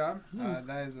it. Good job.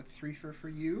 That is a 3 for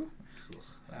you.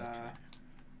 Okay.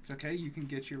 It's okay. You can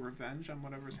get your revenge on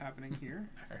whatever's happening here.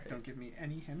 Right. Don't give me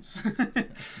any hints.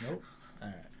 Nope. All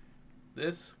right.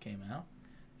 This came out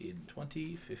in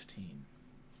 2015.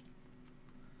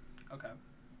 Okay.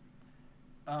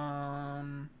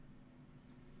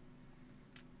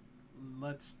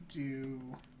 Let's do.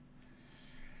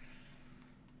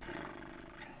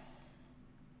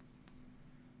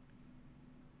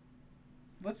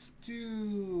 Let's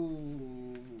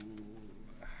do.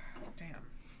 Damn.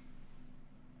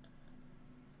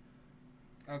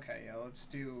 Okay, yeah, let's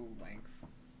do length.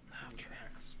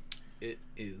 Tracks. It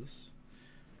is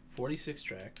 46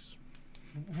 tracks.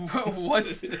 What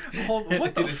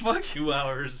the fuck? 2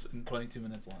 hours and 22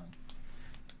 minutes long.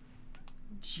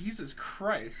 Jesus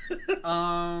Christ.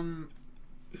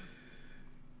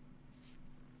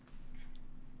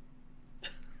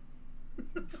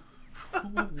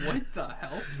 What the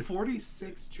hell?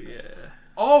 46 tracks. Yeah.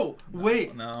 Oh,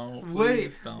 wait. No,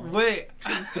 Wait. don't. Wait.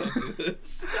 Please don't do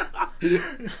this.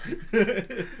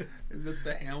 Is it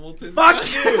the Hamilton?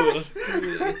 Fuck you!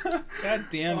 God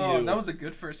damn you. Oh, that was a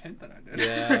good first hint that I did.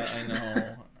 Yeah, I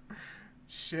know.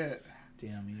 Shit.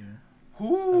 Damn you. I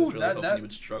Ooh, was really hoping you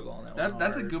would struggle on that one.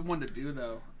 that's a hard. good one to do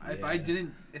though. If Yeah. I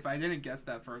didn't guess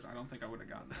that first, I don't think I would have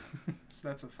gotten it. So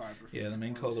that's a 5 for Yeah, the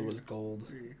main color was gold.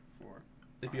 3, 4.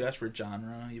 If you asked for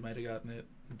genre, you might have gotten it.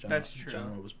 That's true.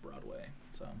 Genre was Broadway,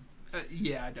 so.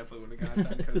 Yeah, I definitely would have gotten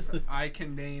that because I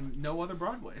can name no other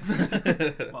Broadways.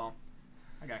 Well,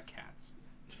 I got Cats.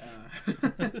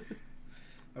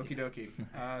 Okie dokie.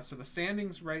 So the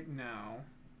standings right now.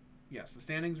 Yes, the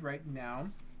standings right now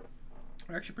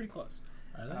are actually pretty close.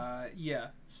 Are they? Yeah.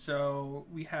 So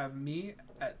we have me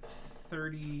at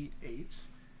 38,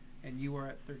 and you are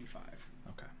at 35.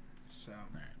 Okay. So. All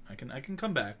right. I can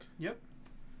come back. Yep.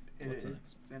 What's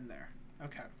next? It's in there.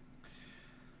 Okay.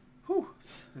 Whew.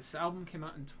 This album came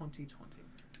out in 2020.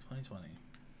 2020.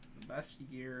 The best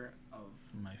year of.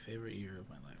 My favorite year of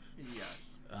my life.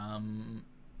 Yes.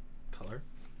 Color.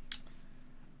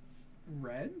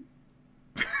 Red.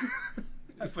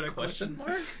 I put a Question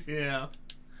mark? Yeah.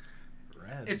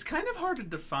 Red. It's kind of hard to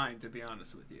define, to be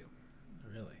honest with you.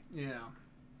 Really? Yeah.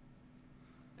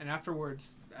 And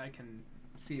afterwards, I can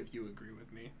see if you agree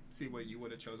with me. See what you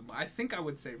would have chosen. I think I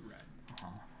would say red.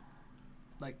 Uh-huh.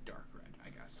 Like dark red, I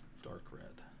guess. Dark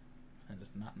red. And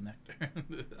it's not nectar.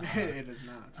 It is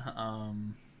not.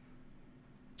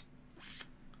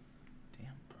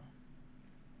 Damn, bro.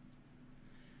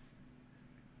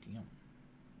 Damn,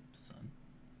 son.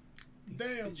 These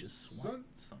Damn, bitches want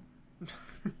some.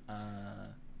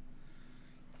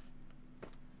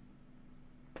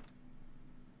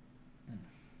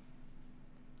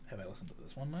 Have I listened to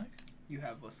this one, Mike? You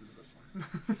have listened to this one.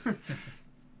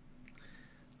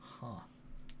 Huh.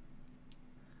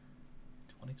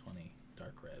 2020,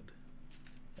 Dark Red.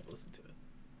 I've listened to it.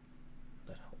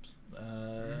 That helps.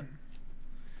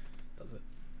 Does it?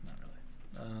 Not really.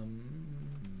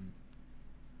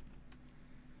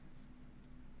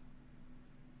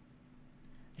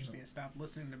 You just need to stop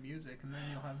listening to music, and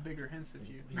then you'll have bigger hints if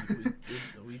you.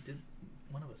 We did.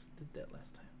 One of us did that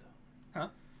last time, though. Huh?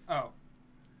 Oh.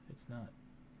 It's not.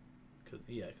 Because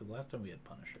last time we had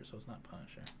Punisher, so it's not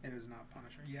Punisher. It is not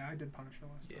Punisher. Yeah, I did Punisher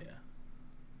last time. Yeah.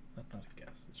 That's not a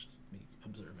guess. It's just me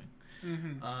observing.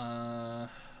 Mm-hmm.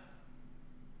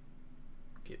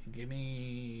 Give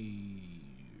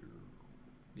me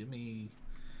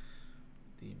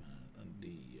the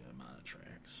amount of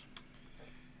tracks.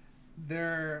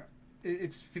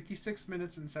 It's 56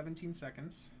 minutes and 17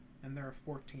 seconds, and there are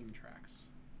 14 tracks.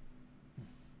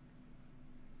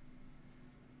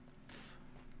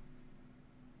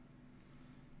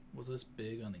 Was this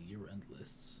big on the year-end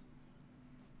lists?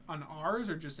 On ours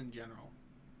or just in general?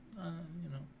 You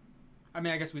know. I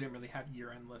mean, I guess we didn't really have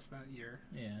year-end lists that year.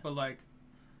 Yeah. But like,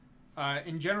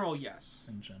 in general, yes.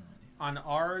 In general. On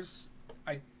ours,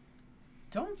 I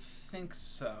don't think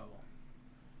so.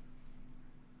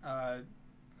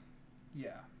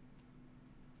 Yeah.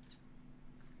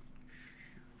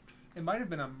 It might have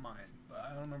been on mine, but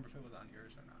I don't remember if it was on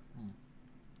yours or not.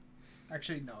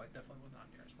 Actually, no, it definitely was on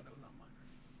yours, but it was on mine.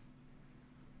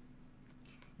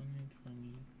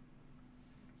 2020.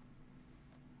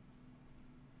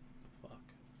 Fuck.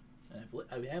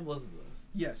 And I have listened to this.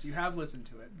 Yes, you have listened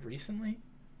to it. Recently?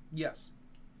 Yes.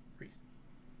 Recent.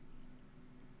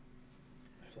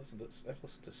 I I've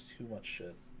listened to too much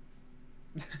shit.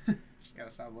 Just gotta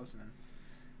stop listening.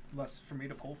 Less for me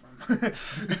to pull from.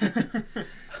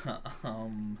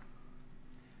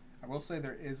 I will say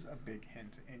there is a big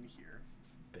hint in here.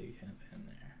 Big hint in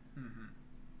there.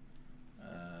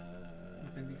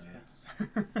 Within these hints.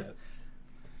 That's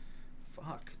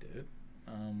fuck, dude.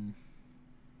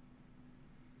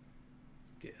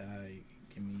 Give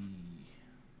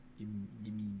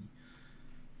me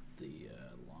the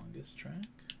longest track.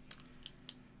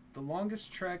 The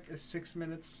longest track is 6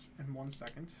 minutes and 1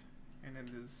 second, and it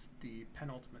is the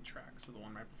penultimate track, so the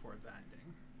one right before the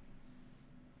ending.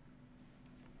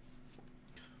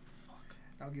 Fuck.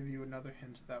 I'll give you another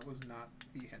hint. That was not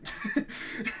the hint.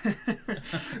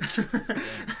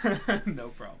 No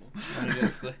problem. I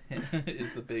guess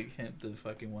is the big hint the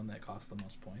fucking one that costs the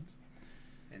most points?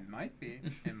 It might be.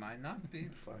 It might not be.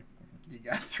 Fuck. You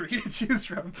got 3 to choose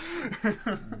from.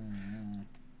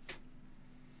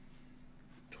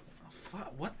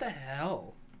 Fuck. What the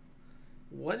hell?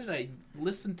 What did I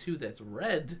listen to that's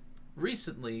Red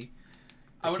recently?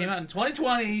 It came out in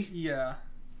 2020. Yeah.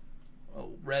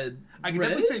 Oh, Red. I could Red?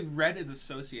 definitely say Red is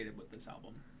associated with this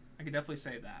album. I could definitely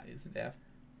say that. Is it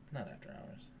not After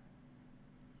Hours?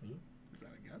 Is it? Is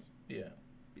that a guess? Yeah.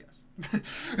 Yes.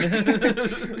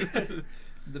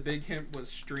 The big hint was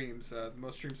streams. The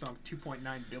most streamed song, 2.9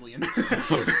 billion.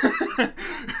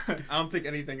 I don't think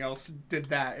anything else did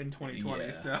that in 2020.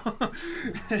 Yeah. So.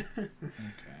 Okay.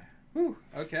 Whew,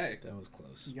 okay. That was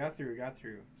close. You got through.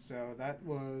 So that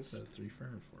was. Is that a 3-fer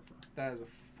or 4-fer? That is a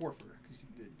 4-fer because you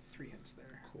did 3 hints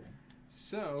there. Cool.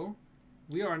 So,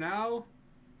 we are now.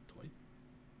 Toy.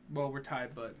 Well, we're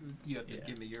tied, but you have to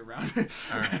give me your round.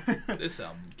 All right. This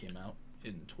album came out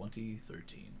in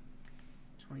 2013.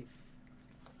 20.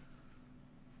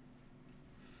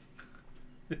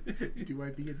 Do I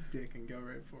be a dick and go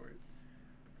right for it?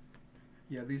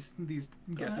 Yeah, these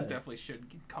guesses ahead. definitely should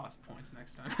cost points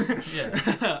next time.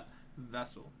 Yeah.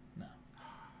 Vessel. No.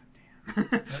 Damn.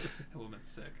 That would have been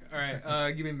sick. All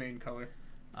right, give me main color.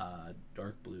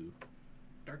 Dark blue.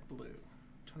 Dark blue.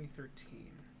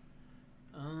 2013.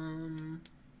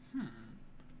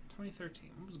 2013.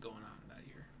 What was going on that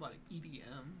year? A lot of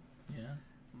EDM. Yeah.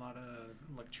 A lot of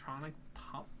electronic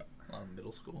pop. A lot of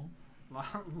middle school.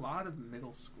 Lot of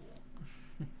middle school.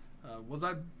 Was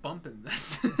I bumping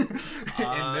this in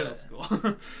middle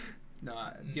school?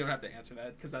 No, you don't have to answer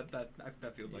that because that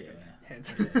feels like a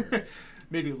hint. Yeah, right.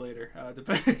 Maybe later,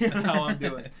 depending on how I'm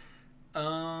doing.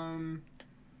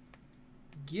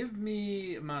 Give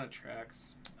me amount of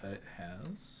tracks. It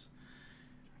has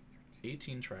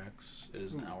 18 tracks. It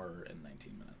is an hour and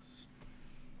 19 minutes.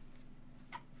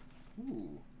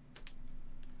 Ooh.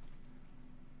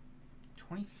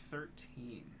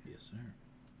 2013. Yes, sir.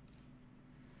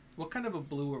 What kind of a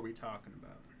blue are we talking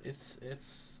about? It's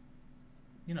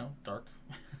dark.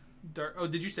 Dark. Oh,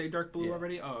 did you say dark blue Yeah.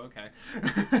 already? Oh, okay.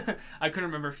 I couldn't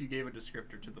remember if you gave a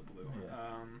descriptor to the blue.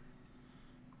 Yeah.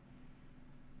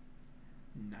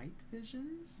 Night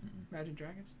Visions? Mm-mm. Imagine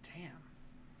Dragons? Damn.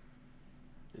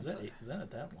 Is that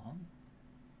that long?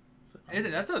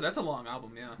 That's a long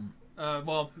album, yeah.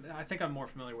 Well, I think I'm more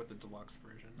familiar with the deluxe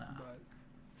version, but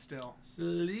still.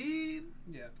 Celine.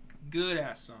 Yeah. Good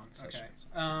ass song. Such Okay. a good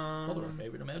song. Although our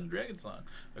favorite Imagine Dragons song,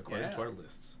 according to our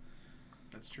lists.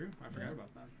 That's true. I forgot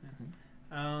about that. Yeah.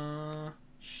 Mm-hmm.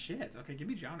 Shit. Okay, give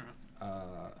me genre.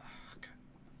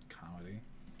 Comedy.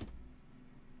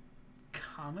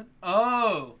 Comet?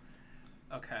 Oh!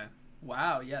 Okay.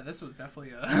 Wow, yeah, this was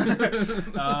definitely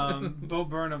a... Bo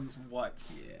Burnham's What?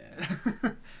 Yeah.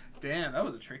 Damn, that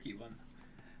was a tricky one.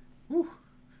 Whew.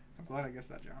 I'm glad I guessed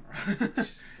that genre. Fuck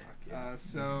yeah.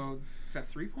 So, is that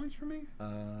 3 points for me? 4?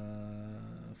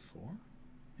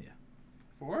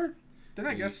 4? Then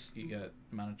I guess... You got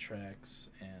amount of tracks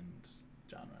and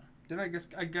genre. Then I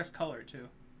guess color, too.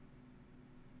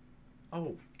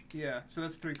 Oh. Yeah, so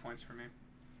that's 3 points for me.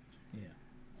 Yeah.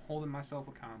 Holding myself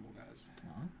accountable, guys.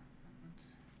 Uh-huh.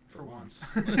 For once.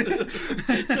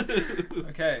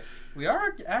 Okay, we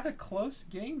are at a close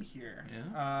game here.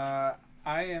 Yeah.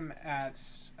 I am at...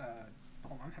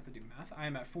 hold on, I have to do math. I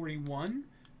am at 41,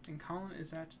 and Colin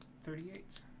is at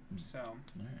 38. So, All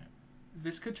right.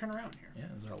 this could turn around here. Yeah,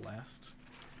 this is our last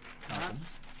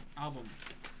album.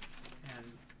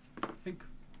 And I think...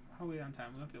 How are we on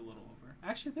time? We might be a little over.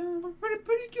 Actually, then we're pretty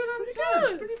good on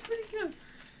time. Pretty good.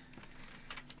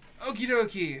 Okie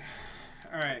dokie.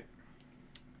 All right.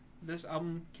 This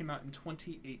album came out in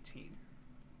 2018.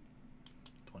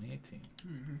 2018.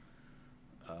 Mm-hmm.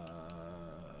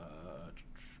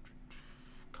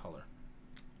 Color.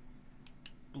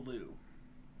 Blue.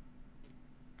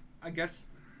 I guess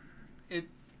it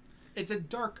It's a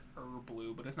darker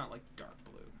blue, but it's not like dark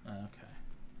blue. Okay.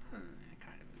 It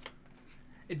kind of is.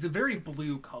 It's a very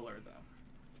blue color, though.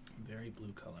 Very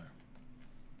blue color.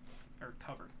 Or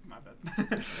cover, my bad.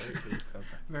 Very blue cover.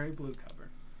 Very blue cover.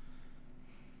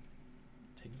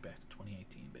 Take me back to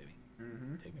 2018, baby.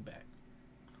 Mm-hmm. Take me back.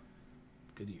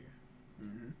 Good year.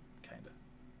 Mm-hmm. Kind of.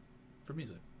 For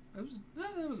music. It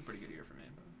was a pretty good year for me.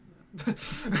 But,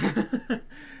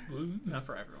 yeah. Not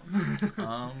for everyone.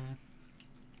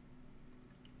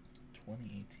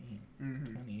 2018. Mm-hmm.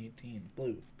 2018.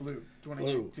 Blue. Blue.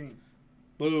 2018.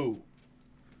 Blue.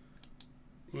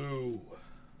 Blue.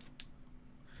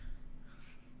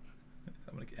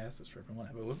 I'm going to ask this for everyone.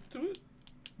 Have I listened to it?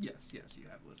 Yes, you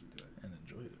have listened to it. And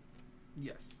enjoyed it.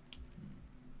 Yes.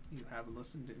 You have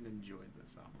listened and enjoyed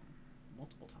this album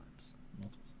multiple times.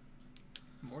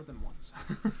 More than once.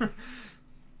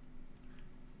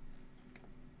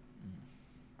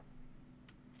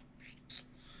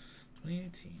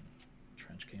 2018.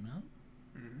 Trench came out.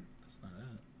 Mm-hmm. That's not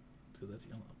it. So that's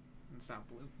yellow. It's not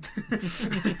blue.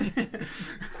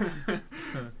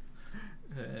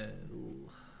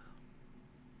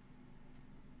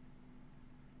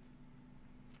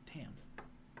 Damn.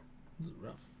 This is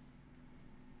rough.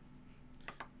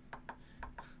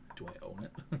 Do I own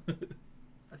it?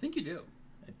 I think you do.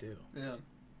 I do. Yeah.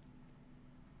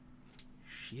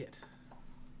 Shit.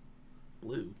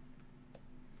 Blue.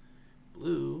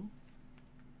 Blue.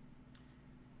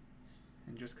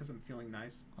 And just because I'm feeling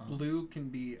nice, Uh-huh. blue can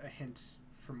be a hint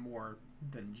for more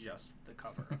than just the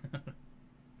cover.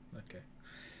 Okay.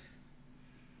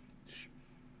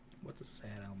 What's a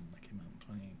sad album that came out in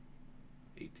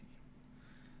 2018?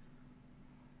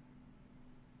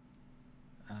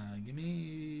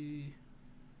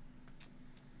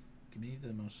 Give me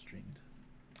the most streamed.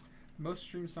 The most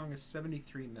streamed song is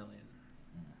 73 million.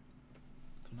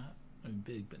 So not, I mean,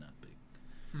 big, but not big.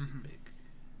 Mm-hmm. Big.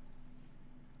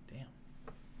 Damn.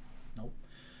 Nope.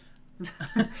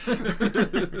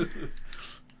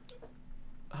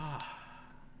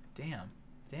 Damn.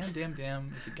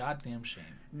 Damn. It's a goddamn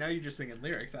shame. Now you're just singing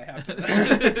lyrics. I have to.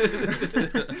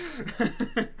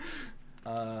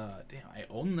 Damn, I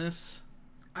own this.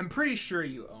 I'm pretty sure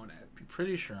you own it.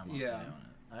 Pretty sure I own it.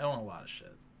 I own a lot of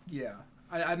shit. Yeah.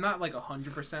 I'm not like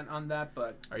 100% on that,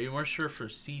 but Are you more sure for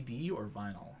CD or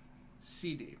vinyl?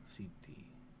 CD. CD.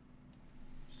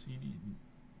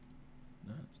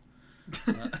 Nuts.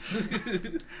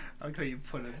 I like how you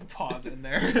put a pause in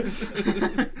there.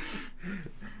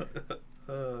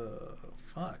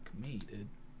 Fuck me, dude.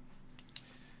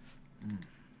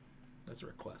 That's a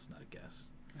request, not a guess.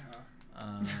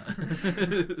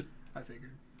 I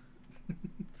figured.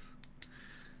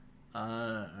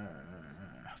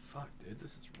 Fuck, dude,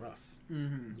 this is rough.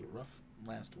 Mm-hmm. This is a rough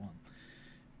last one.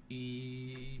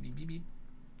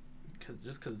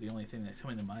 Because the only thing that's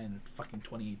coming to mind in fucking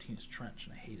 2018 is Trench,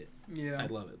 and I hate it. Yeah. I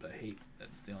love it, but I hate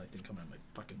that's the only thing coming to my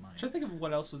fucking mind. Try to think of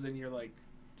what else was in your like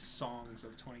songs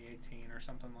of 2018 or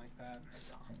something like that.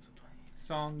 Songs of 2018.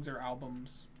 Songs or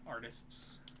albums,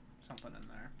 artists, something in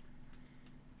there.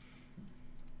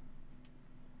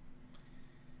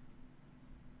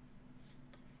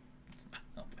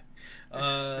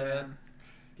 Damn.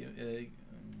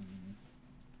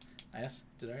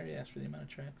 Did I already ask for the amount of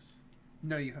tracks?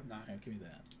 No, you have not. Alright, give me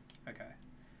that. Okay.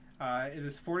 It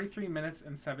is 43 minutes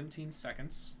and 17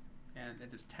 seconds, and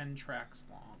it is 10 tracks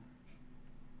long.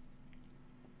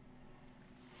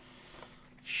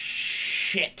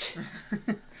 Shit.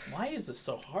 Why is this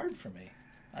so hard for me?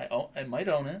 I might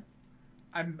own it.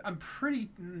 I'm pretty.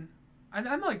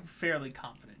 I'm like fairly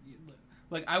confident.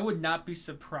 Like I would not be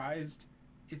surprised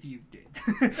if you did.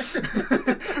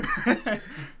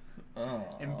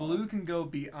 And blue can go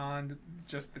beyond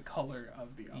just the color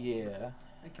of the album. Yeah.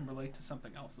 It can relate to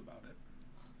something else about it.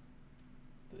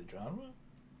 The genre?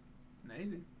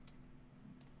 Maybe.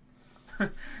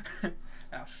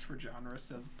 Asks for genre,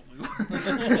 says blue.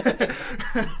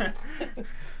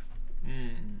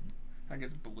 I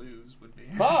guess blues would be.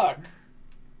 Fuck!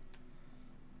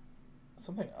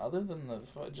 Something other than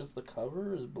just the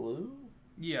cover is blue?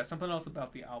 Yeah, something else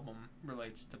about the album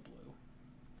relates to blue.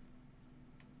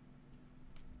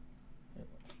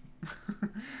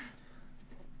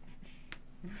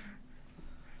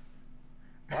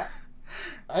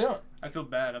 What? I feel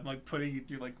bad. I'm like putting you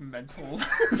through like mental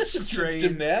It's strain.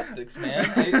 gymnastics,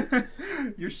 man.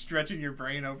 You're stretching your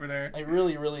brain over there. I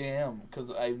really, really am, because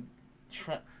I'm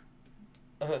trying.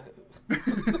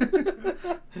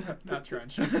 Not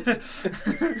Trench. Fuck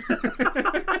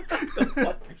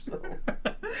yourself.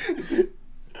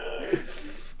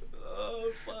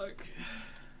 Oh, fuck.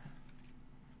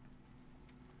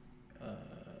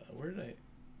 Where did I...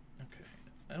 Okay.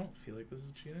 I don't feel this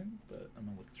is cheating, but I'm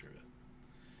gonna look through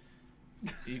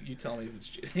it. You tell me if it's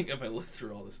cheating if I look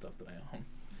through all the stuff that I own.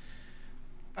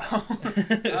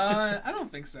 I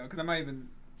don't think so, because I'm not even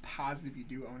positive you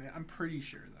do own it. I'm pretty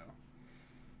sure, though.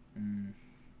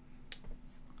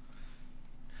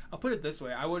 I'll put it this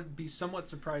way. I would be somewhat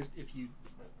surprised if you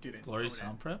didn't Glory own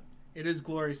Sound it. Prep? It is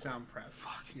Glory Sound Prep.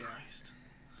 Fucking Christ.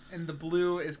 And the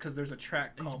blue is because there's a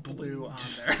track called Blue on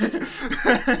there.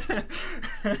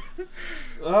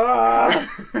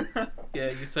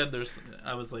 Yeah, you said there's...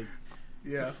 I was like...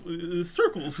 Yeah.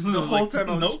 Circles. The whole time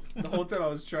I was, nope. The whole time I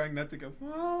was trying not to go,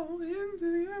 fall into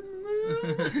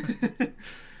the blue.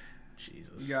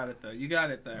 Jesus. You got it, though. You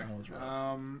got it there. That was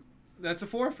rough. That's a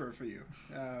 4 for you.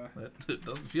 That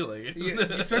doesn't feel like it.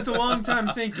 You spent a long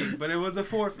time thinking, but it was a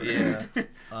 4 for you. Yeah. You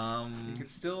could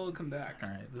still come back.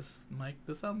 All right. This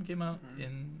album came out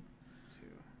in... 2,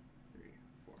 3,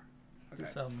 4. Okay.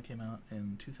 This album came out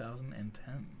in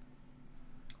 2010.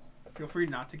 Feel free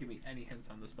not to give me any hints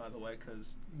on this, by the way,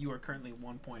 because you are currently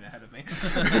 1 point ahead of me.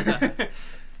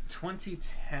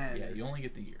 2010. Yeah, you only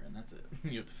get the year, and that's it.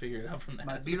 You have to figure it out from there.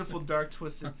 My beautiful dark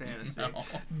twisted fantasy. No.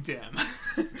 Damn. All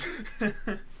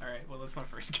right, well that's my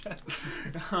first guess.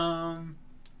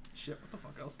 Shit, what the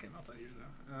fuck else came out that year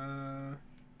though? I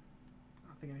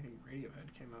don't think anything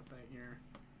Radiohead came out that year.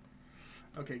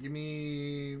 Okay, give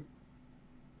me.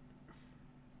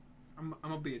 I'm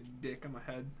gonna be a dick. I'm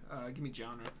ahead. Give me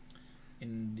genre.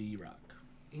 Indie rock.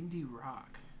 Indie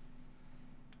rock.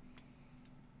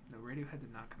 No, Radiohead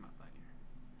did not come out that year.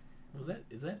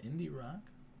 Is that indie rock?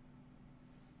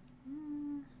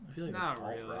 I feel like Not that's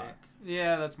alt really. rock.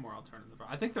 Yeah, that's more alternative rock.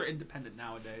 I think they're independent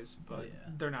nowadays, but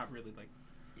Yeah. they're not really like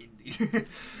indie.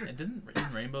 And didn't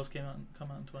Rainbows come out in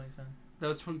 2010? That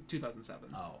was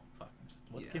 2007. Oh fuck!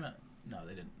 What Yeah. came out? No,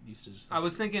 they didn't. Used to just. I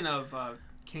was thinking of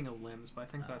King of Limbs, but I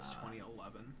think that's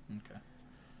 2011. Okay.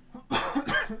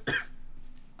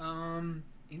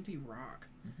 Indie rock.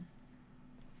 Mm-hmm.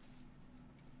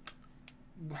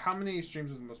 How many streams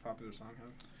does the most popular song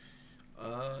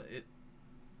have?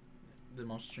 The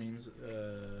most streams,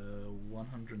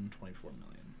 124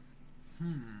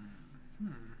 million.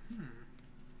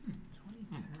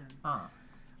 2010.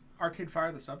 Arcade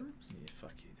Fire: The Suburbs. Yeah,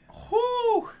 fuck you, dude.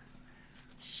 Whoo!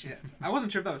 Shit. I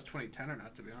wasn't sure if that was 2010 or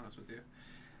not, to be honest with you.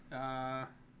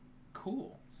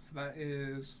 Cool. So that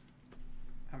is...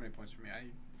 How many points for me?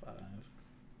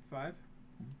 5?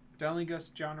 Did I only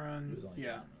guess genre and... It was only yeah.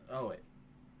 genre. Oh, wait.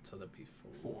 So that'd be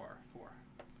 4. 4.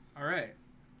 All right.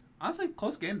 Honestly,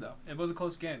 close game, though. It was a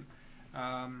close game.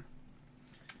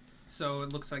 So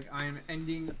it looks like I am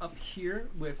ending up here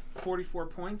with 44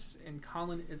 points, and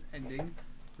Colin is ending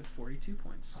with 42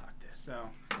 points. Fuck this. So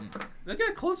that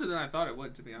got closer than I thought it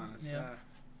would, to be honest. Yeah.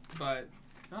 But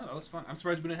no, that was fun. I'm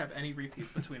surprised we didn't have any repeats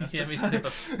between us. Yeah, this me time. too.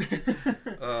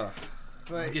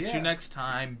 But I'll get you next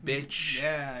time, bitch.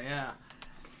 Yeah.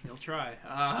 You'll try.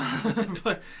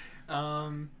 But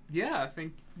yeah,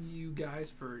 thank you guys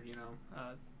for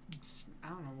I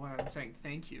don't know what I'm saying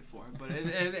thank you for, but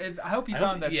I hope you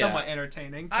found that somewhat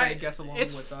entertaining. Trying to guess along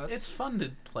with us. It's fun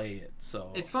to play it,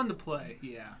 so it's fun to play.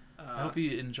 Yeah. I hope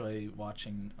you enjoy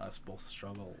watching us both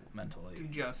struggle mentally.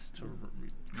 Just to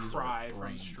cry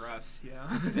from stress. Yeah.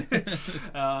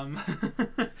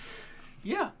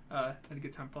 Yeah. Had a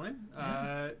good time playing.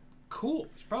 Cool.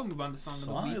 Should probably move on to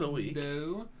song of the week.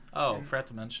 Though. Oh, forgot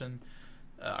to mention,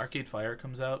 Arcade Fire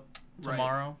comes out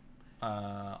tomorrow.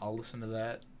 Right. I'll listen to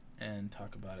that and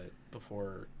talk about it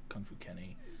before Kung Fu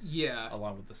Kenny. Yeah.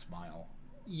 Along with The Smile.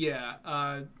 Yeah.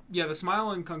 The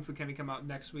Smile and Kung Fu Kenny come out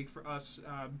next week for us,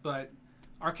 but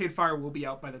Arcade Fire will be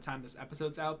out by the time this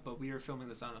episode's out, but we are filming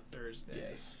this on a Thursday.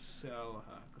 Yes. So,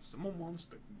 because someone wants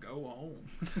to go home.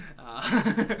 I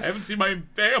haven't seen my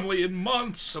family in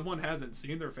months. Someone hasn't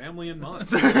seen their family in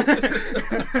months. Somebody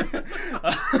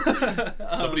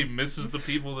misses the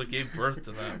people that gave birth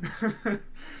to them.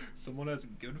 Someone has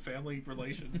good family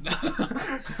relations.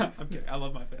 I'm kidding. I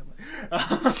love my family.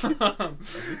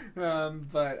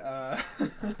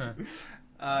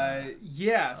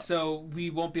 Yeah, so we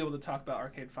won't be able to talk about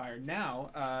Arcade Fire now.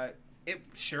 It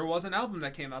sure was an album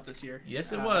that came out this year.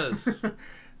 Yes, it was.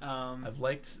 I've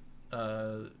liked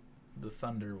the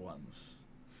Thunder ones.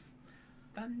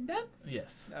 Thunder?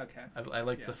 Yes. Okay. I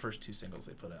liked the first 2 singles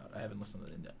they put out. I haven't listened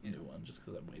to the new one just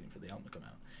because I'm waiting for the album to come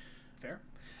out. Fair.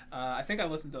 I think I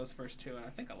listened to those first 2, and I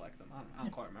think I liked them. I don't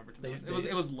quite remember.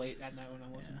 It was late at night when I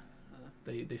listened.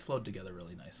 Yeah. They flowed together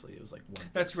really nicely. It was like one.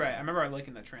 That's right. I remember I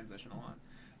liking that transition a lot.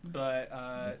 But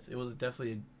it was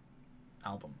definitely an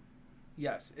album.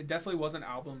 yes, it definitely was an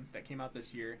album that came out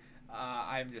this year.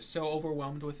 I'm just so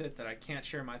overwhelmed with it that I can't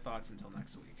share my thoughts until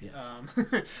next week. Yes.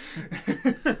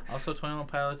 Also, 21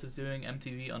 Pilots is doing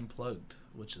MTV Unplugged,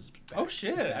 which is back, oh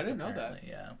shit! back I didn't know that.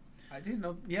 Yeah. I didn't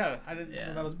know. Yeah, I didn't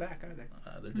know that was back either.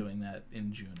 They're doing that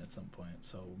in June at some point.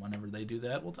 So whenever they do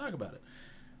that, we'll talk about it.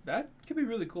 That could be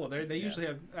really cool. They usually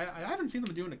have. I haven't seen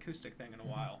them do an acoustic thing in a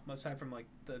while, aside from like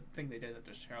the thing they did at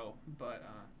the show. But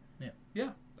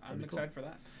I'm excited for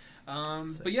that.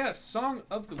 But yeah, song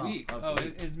of the week.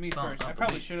 It is me first. I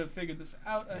probably should have figured this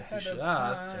out ahead of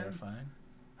time. That's terrifying.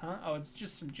 Huh? Oh, it's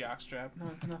just some jockstrap.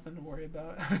 Nothing to worry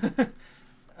about.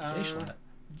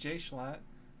 Jay Schlatt.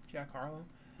 Jack Harlow.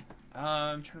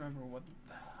 I'm trying to remember what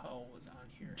the hell was on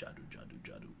here. Jadu.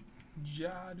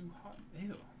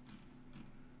 Ew.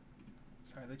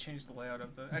 Sorry, they changed the layout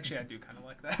of the... Actually, I do kind of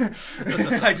like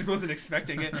that. I just wasn't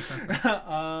expecting it.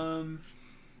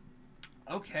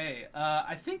 Okay.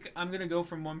 I think I'm going to go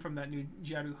from that new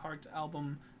Jadu Heart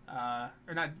album.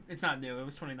 Or not, it's not new. It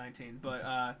was 2019.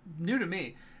 But new to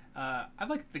me. I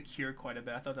liked The Cure quite a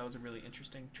bit. I thought that was a really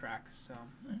interesting track. So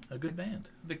a good band.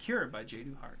 The Cure by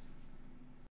Jadu Heart.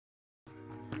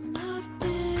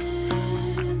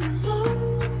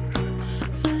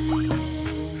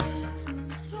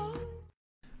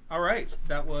 All right,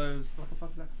 that was what the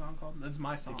fuck is that song called? That's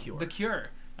my song. The Cure.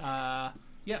 Yeah,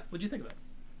 what'd you think of that?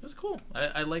 It was cool.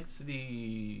 I liked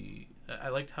I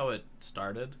liked how it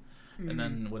started, and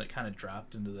then when it kind of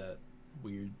dropped into that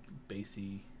weird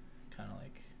bassy kind of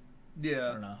like. Yeah.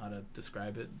 I don't know how to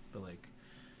describe it, but like,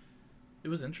 it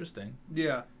was interesting.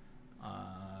 Yeah.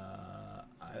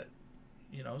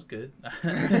 It was good.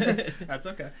 That's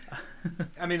okay.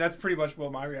 I mean, that's pretty much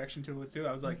my reaction to it too.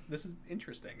 I was like, this is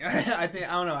interesting. I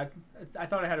don't know. I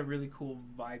thought it had a really cool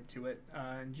vibe to it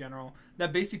in general.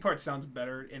 That bassy part sounds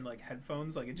better in like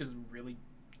headphones. Like it just really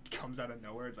comes out of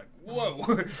nowhere. It's like, whoa.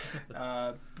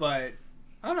 But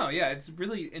I don't know. Yeah, it's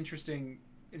really interesting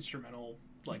instrumental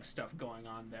like stuff going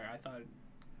on there. I thought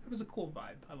it was a cool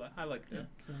vibe. I liked it.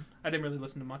 So I didn't really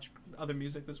listen to much other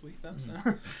music this week though. So.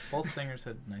 Both singers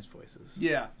had nice voices.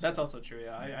 Yeah, that's also true.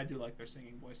 Yeah, I do like their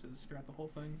singing voices throughout the whole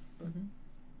thing. But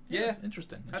yeah,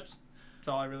 interesting. That's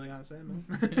all I really gotta say, man.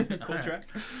 Cool track.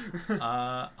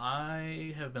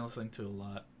 I have been listening to a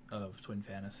lot of Twin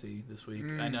Fantasy this week.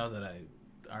 I know that I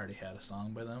already had a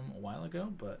song by them a while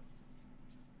ago, but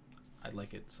I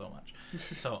like it so much.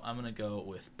 So I'm going to go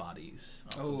with Bodies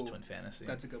of Twin Fantasy.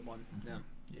 That's a good one. Yeah.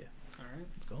 Yeah. All right.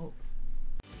 Let's go.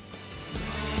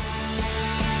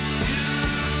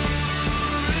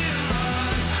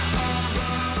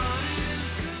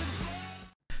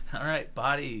 All right.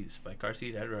 Bodies by Car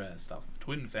Seat Headrest off of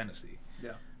Twin Fantasy.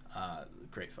 Yeah.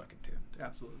 Great fucking tune. Dude.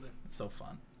 Absolutely. It's so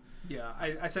fun. Yeah.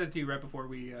 I said it to you right before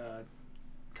we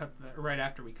right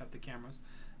after we cut the cameras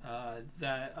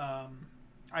that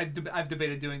I've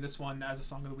debated doing this one as a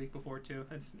song of the week before too.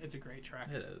 It's a great track.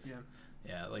 It is. Yeah.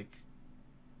 Yeah, like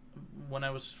when I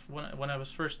was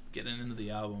first getting into the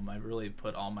album, I really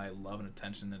put all my love and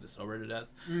attention into Sober to Death,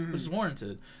 which is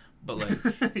warranted. But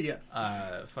like, yes.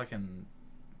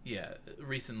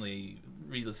 Recently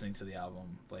re-listening to the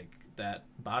album, like that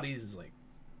Bodies is like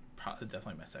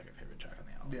definitely my second favorite track on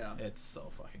the album. Yeah. It's so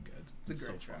fucking good. It's a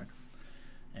great track.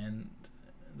 Fun. And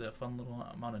the fun little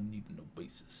amount of need no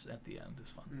basis at the end is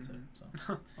fun too.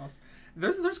 So awesome.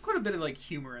 There's quite a bit of like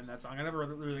humor in that song. I never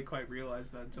really quite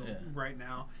realized that until right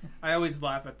now. I always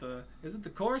laugh at is it the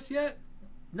chorus yet?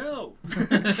 No.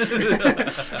 I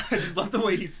just love the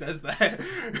way he says that.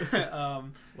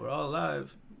 We're all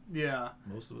alive. Yeah.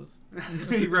 Most of us.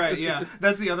 Right. Yeah.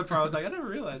 That's the other part. I was like, I never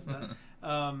realized that.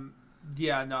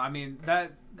 Yeah, no, I mean,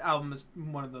 that album is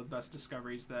one of the best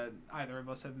discoveries that either of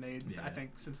us have made, I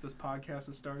think, since this podcast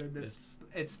has started. It's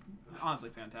honestly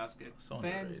fantastic. So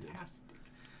fantastic.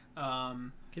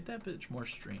 Get that bitch more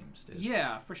streams, dude.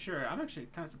 Yeah, for sure. I'm actually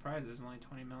kind of surprised there's only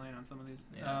 20 million on some of these.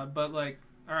 Yeah. But, like,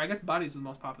 or I guess Bodies was the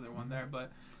most popular one there.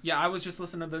 But, yeah, I was just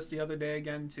listening to this the other day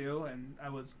again, too, and I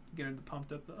was getting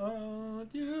pumped up. Oh,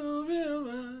 do you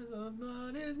realize our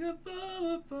bodies can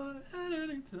fall apart at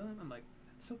any time? I'm like,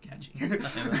 so catchy.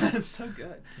 It's so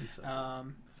good. He's so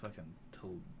fucking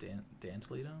Dan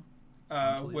Toledo?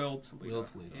 Will Toledo. Will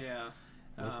Toledo. Yeah.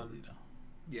 Will Toledo.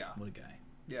 Yeah. What a guy.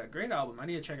 Yeah, great album. I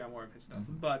need to check out more of his stuff.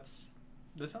 But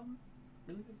this album,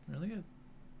 really good. Really good.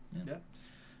 Yeah.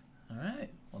 All right.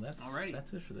 Well, that's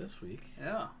it for this week.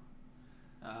 Yeah.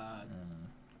 I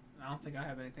don't think I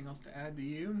have anything else to add to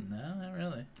you. No, not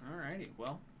really. Alrighty.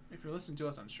 Well, if you're listening to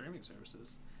us on streaming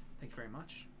services, thank you very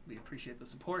much. We appreciate the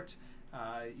support.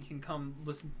 You can come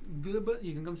listen.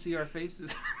 You can come see our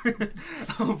faces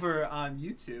over on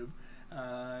YouTube.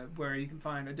 where you can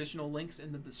find additional links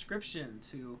in the description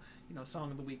to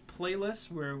Song of the Week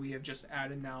playlists, where we have just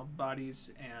added now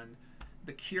Bodies and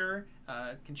The Cure.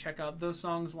 Can check out those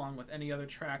songs along with any other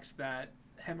tracks that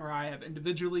him or I have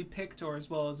individually picked, or as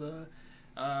well as a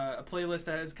playlist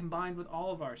that is combined with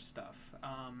all of our stuff.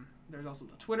 There's also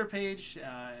the Twitter page,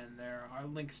 and there are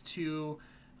links to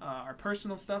our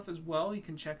personal stuff as well. You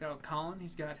can check out Colin.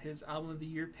 He's got his Album of the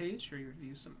Year page where he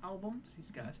reviews some albums.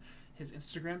 He's got his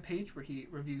Instagram page where he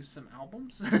reviews some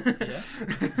albums.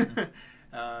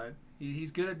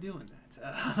 He's good at doing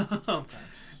that. Sometimes.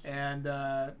 And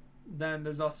then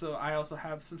there's I also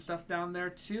have some stuff down there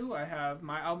too. I have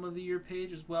my Album of the Year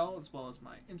page as well as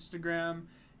my Instagram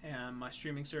and my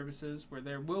streaming services, where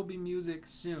there will be music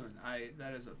soon.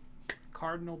 That is a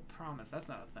cardinal promise. That's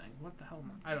not a thing. What the hell?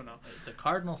 I don't know. It's a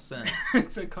cardinal sin.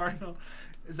 It's a cardinal.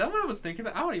 Is that what I was thinking?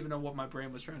 I don't even know what my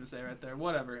brain was trying to say right there.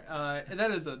 Whatever. And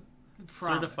that is a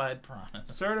promise. Certified promise.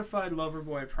 Certified lover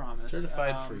boy promise.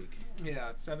 Certified freak.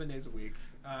 Yeah, 7 days a week.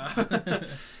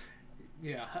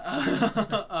 Yeah.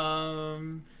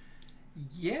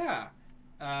 Yeah.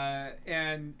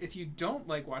 And if you don't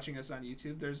like watching us on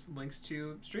YouTube, there's links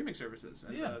to streaming services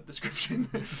in the description.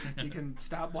 You can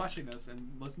stop watching us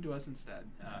and listen to us instead.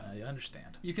 I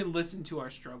understand. You can listen to our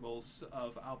struggles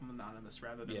of Album Anonymous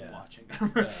rather than watching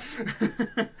them.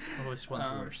 Which one's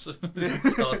worse?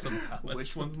 Tell us in the comments.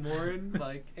 Which one's more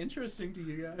interesting to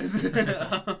you guys?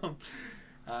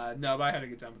 No, but I had a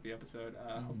good time with the episode.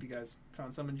 Hope you guys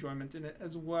found some enjoyment in it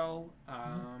as well.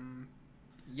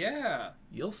 Yeah.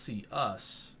 You'll see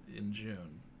us in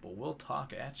June, but we'll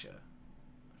talk at you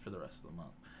for the rest of the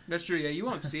month. That's true. Yeah, you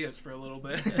won't see us for a little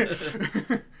bit.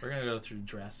 We're going to go through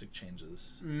drastic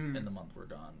changes in the month we're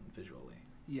gone visually.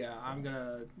 Yeah, so. I'm going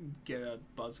to get a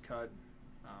buzz cut.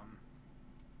 I'm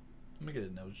going to get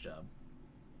a nose job.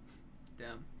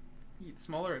 Damn.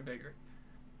 Smaller or bigger?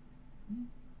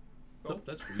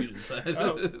 That's for you to decide.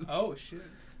 Oh, shit.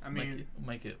 I mean,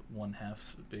 make it one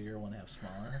half bigger, one half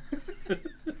smaller.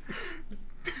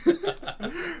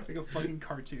 Like a fucking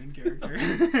cartoon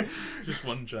character. Just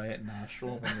one giant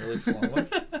nostril and one really small one.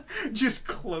 Just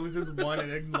closes one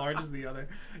and enlarges the other.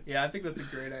 Yeah, I think that's a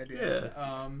great idea.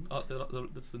 Yeah.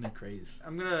 That's the new craze.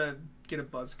 I'm gonna get a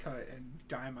buzz cut and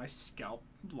dye my scalp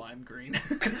lime green.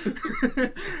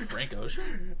 Frank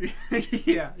Ocean?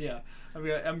 Yeah.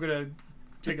 I'm gonna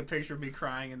take a picture of me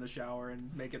crying in the shower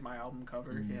and make it my album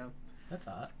cover. Yeah, that's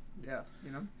hot. Yeah,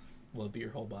 Will it be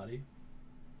your whole body?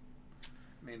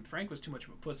 I mean, Frank was too much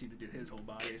of a pussy to do his whole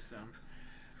body, so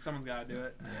someone's got to do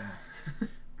it.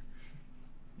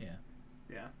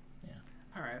 Yeah.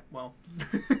 All right. Well,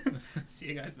 see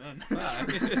you guys then.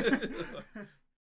 Bye.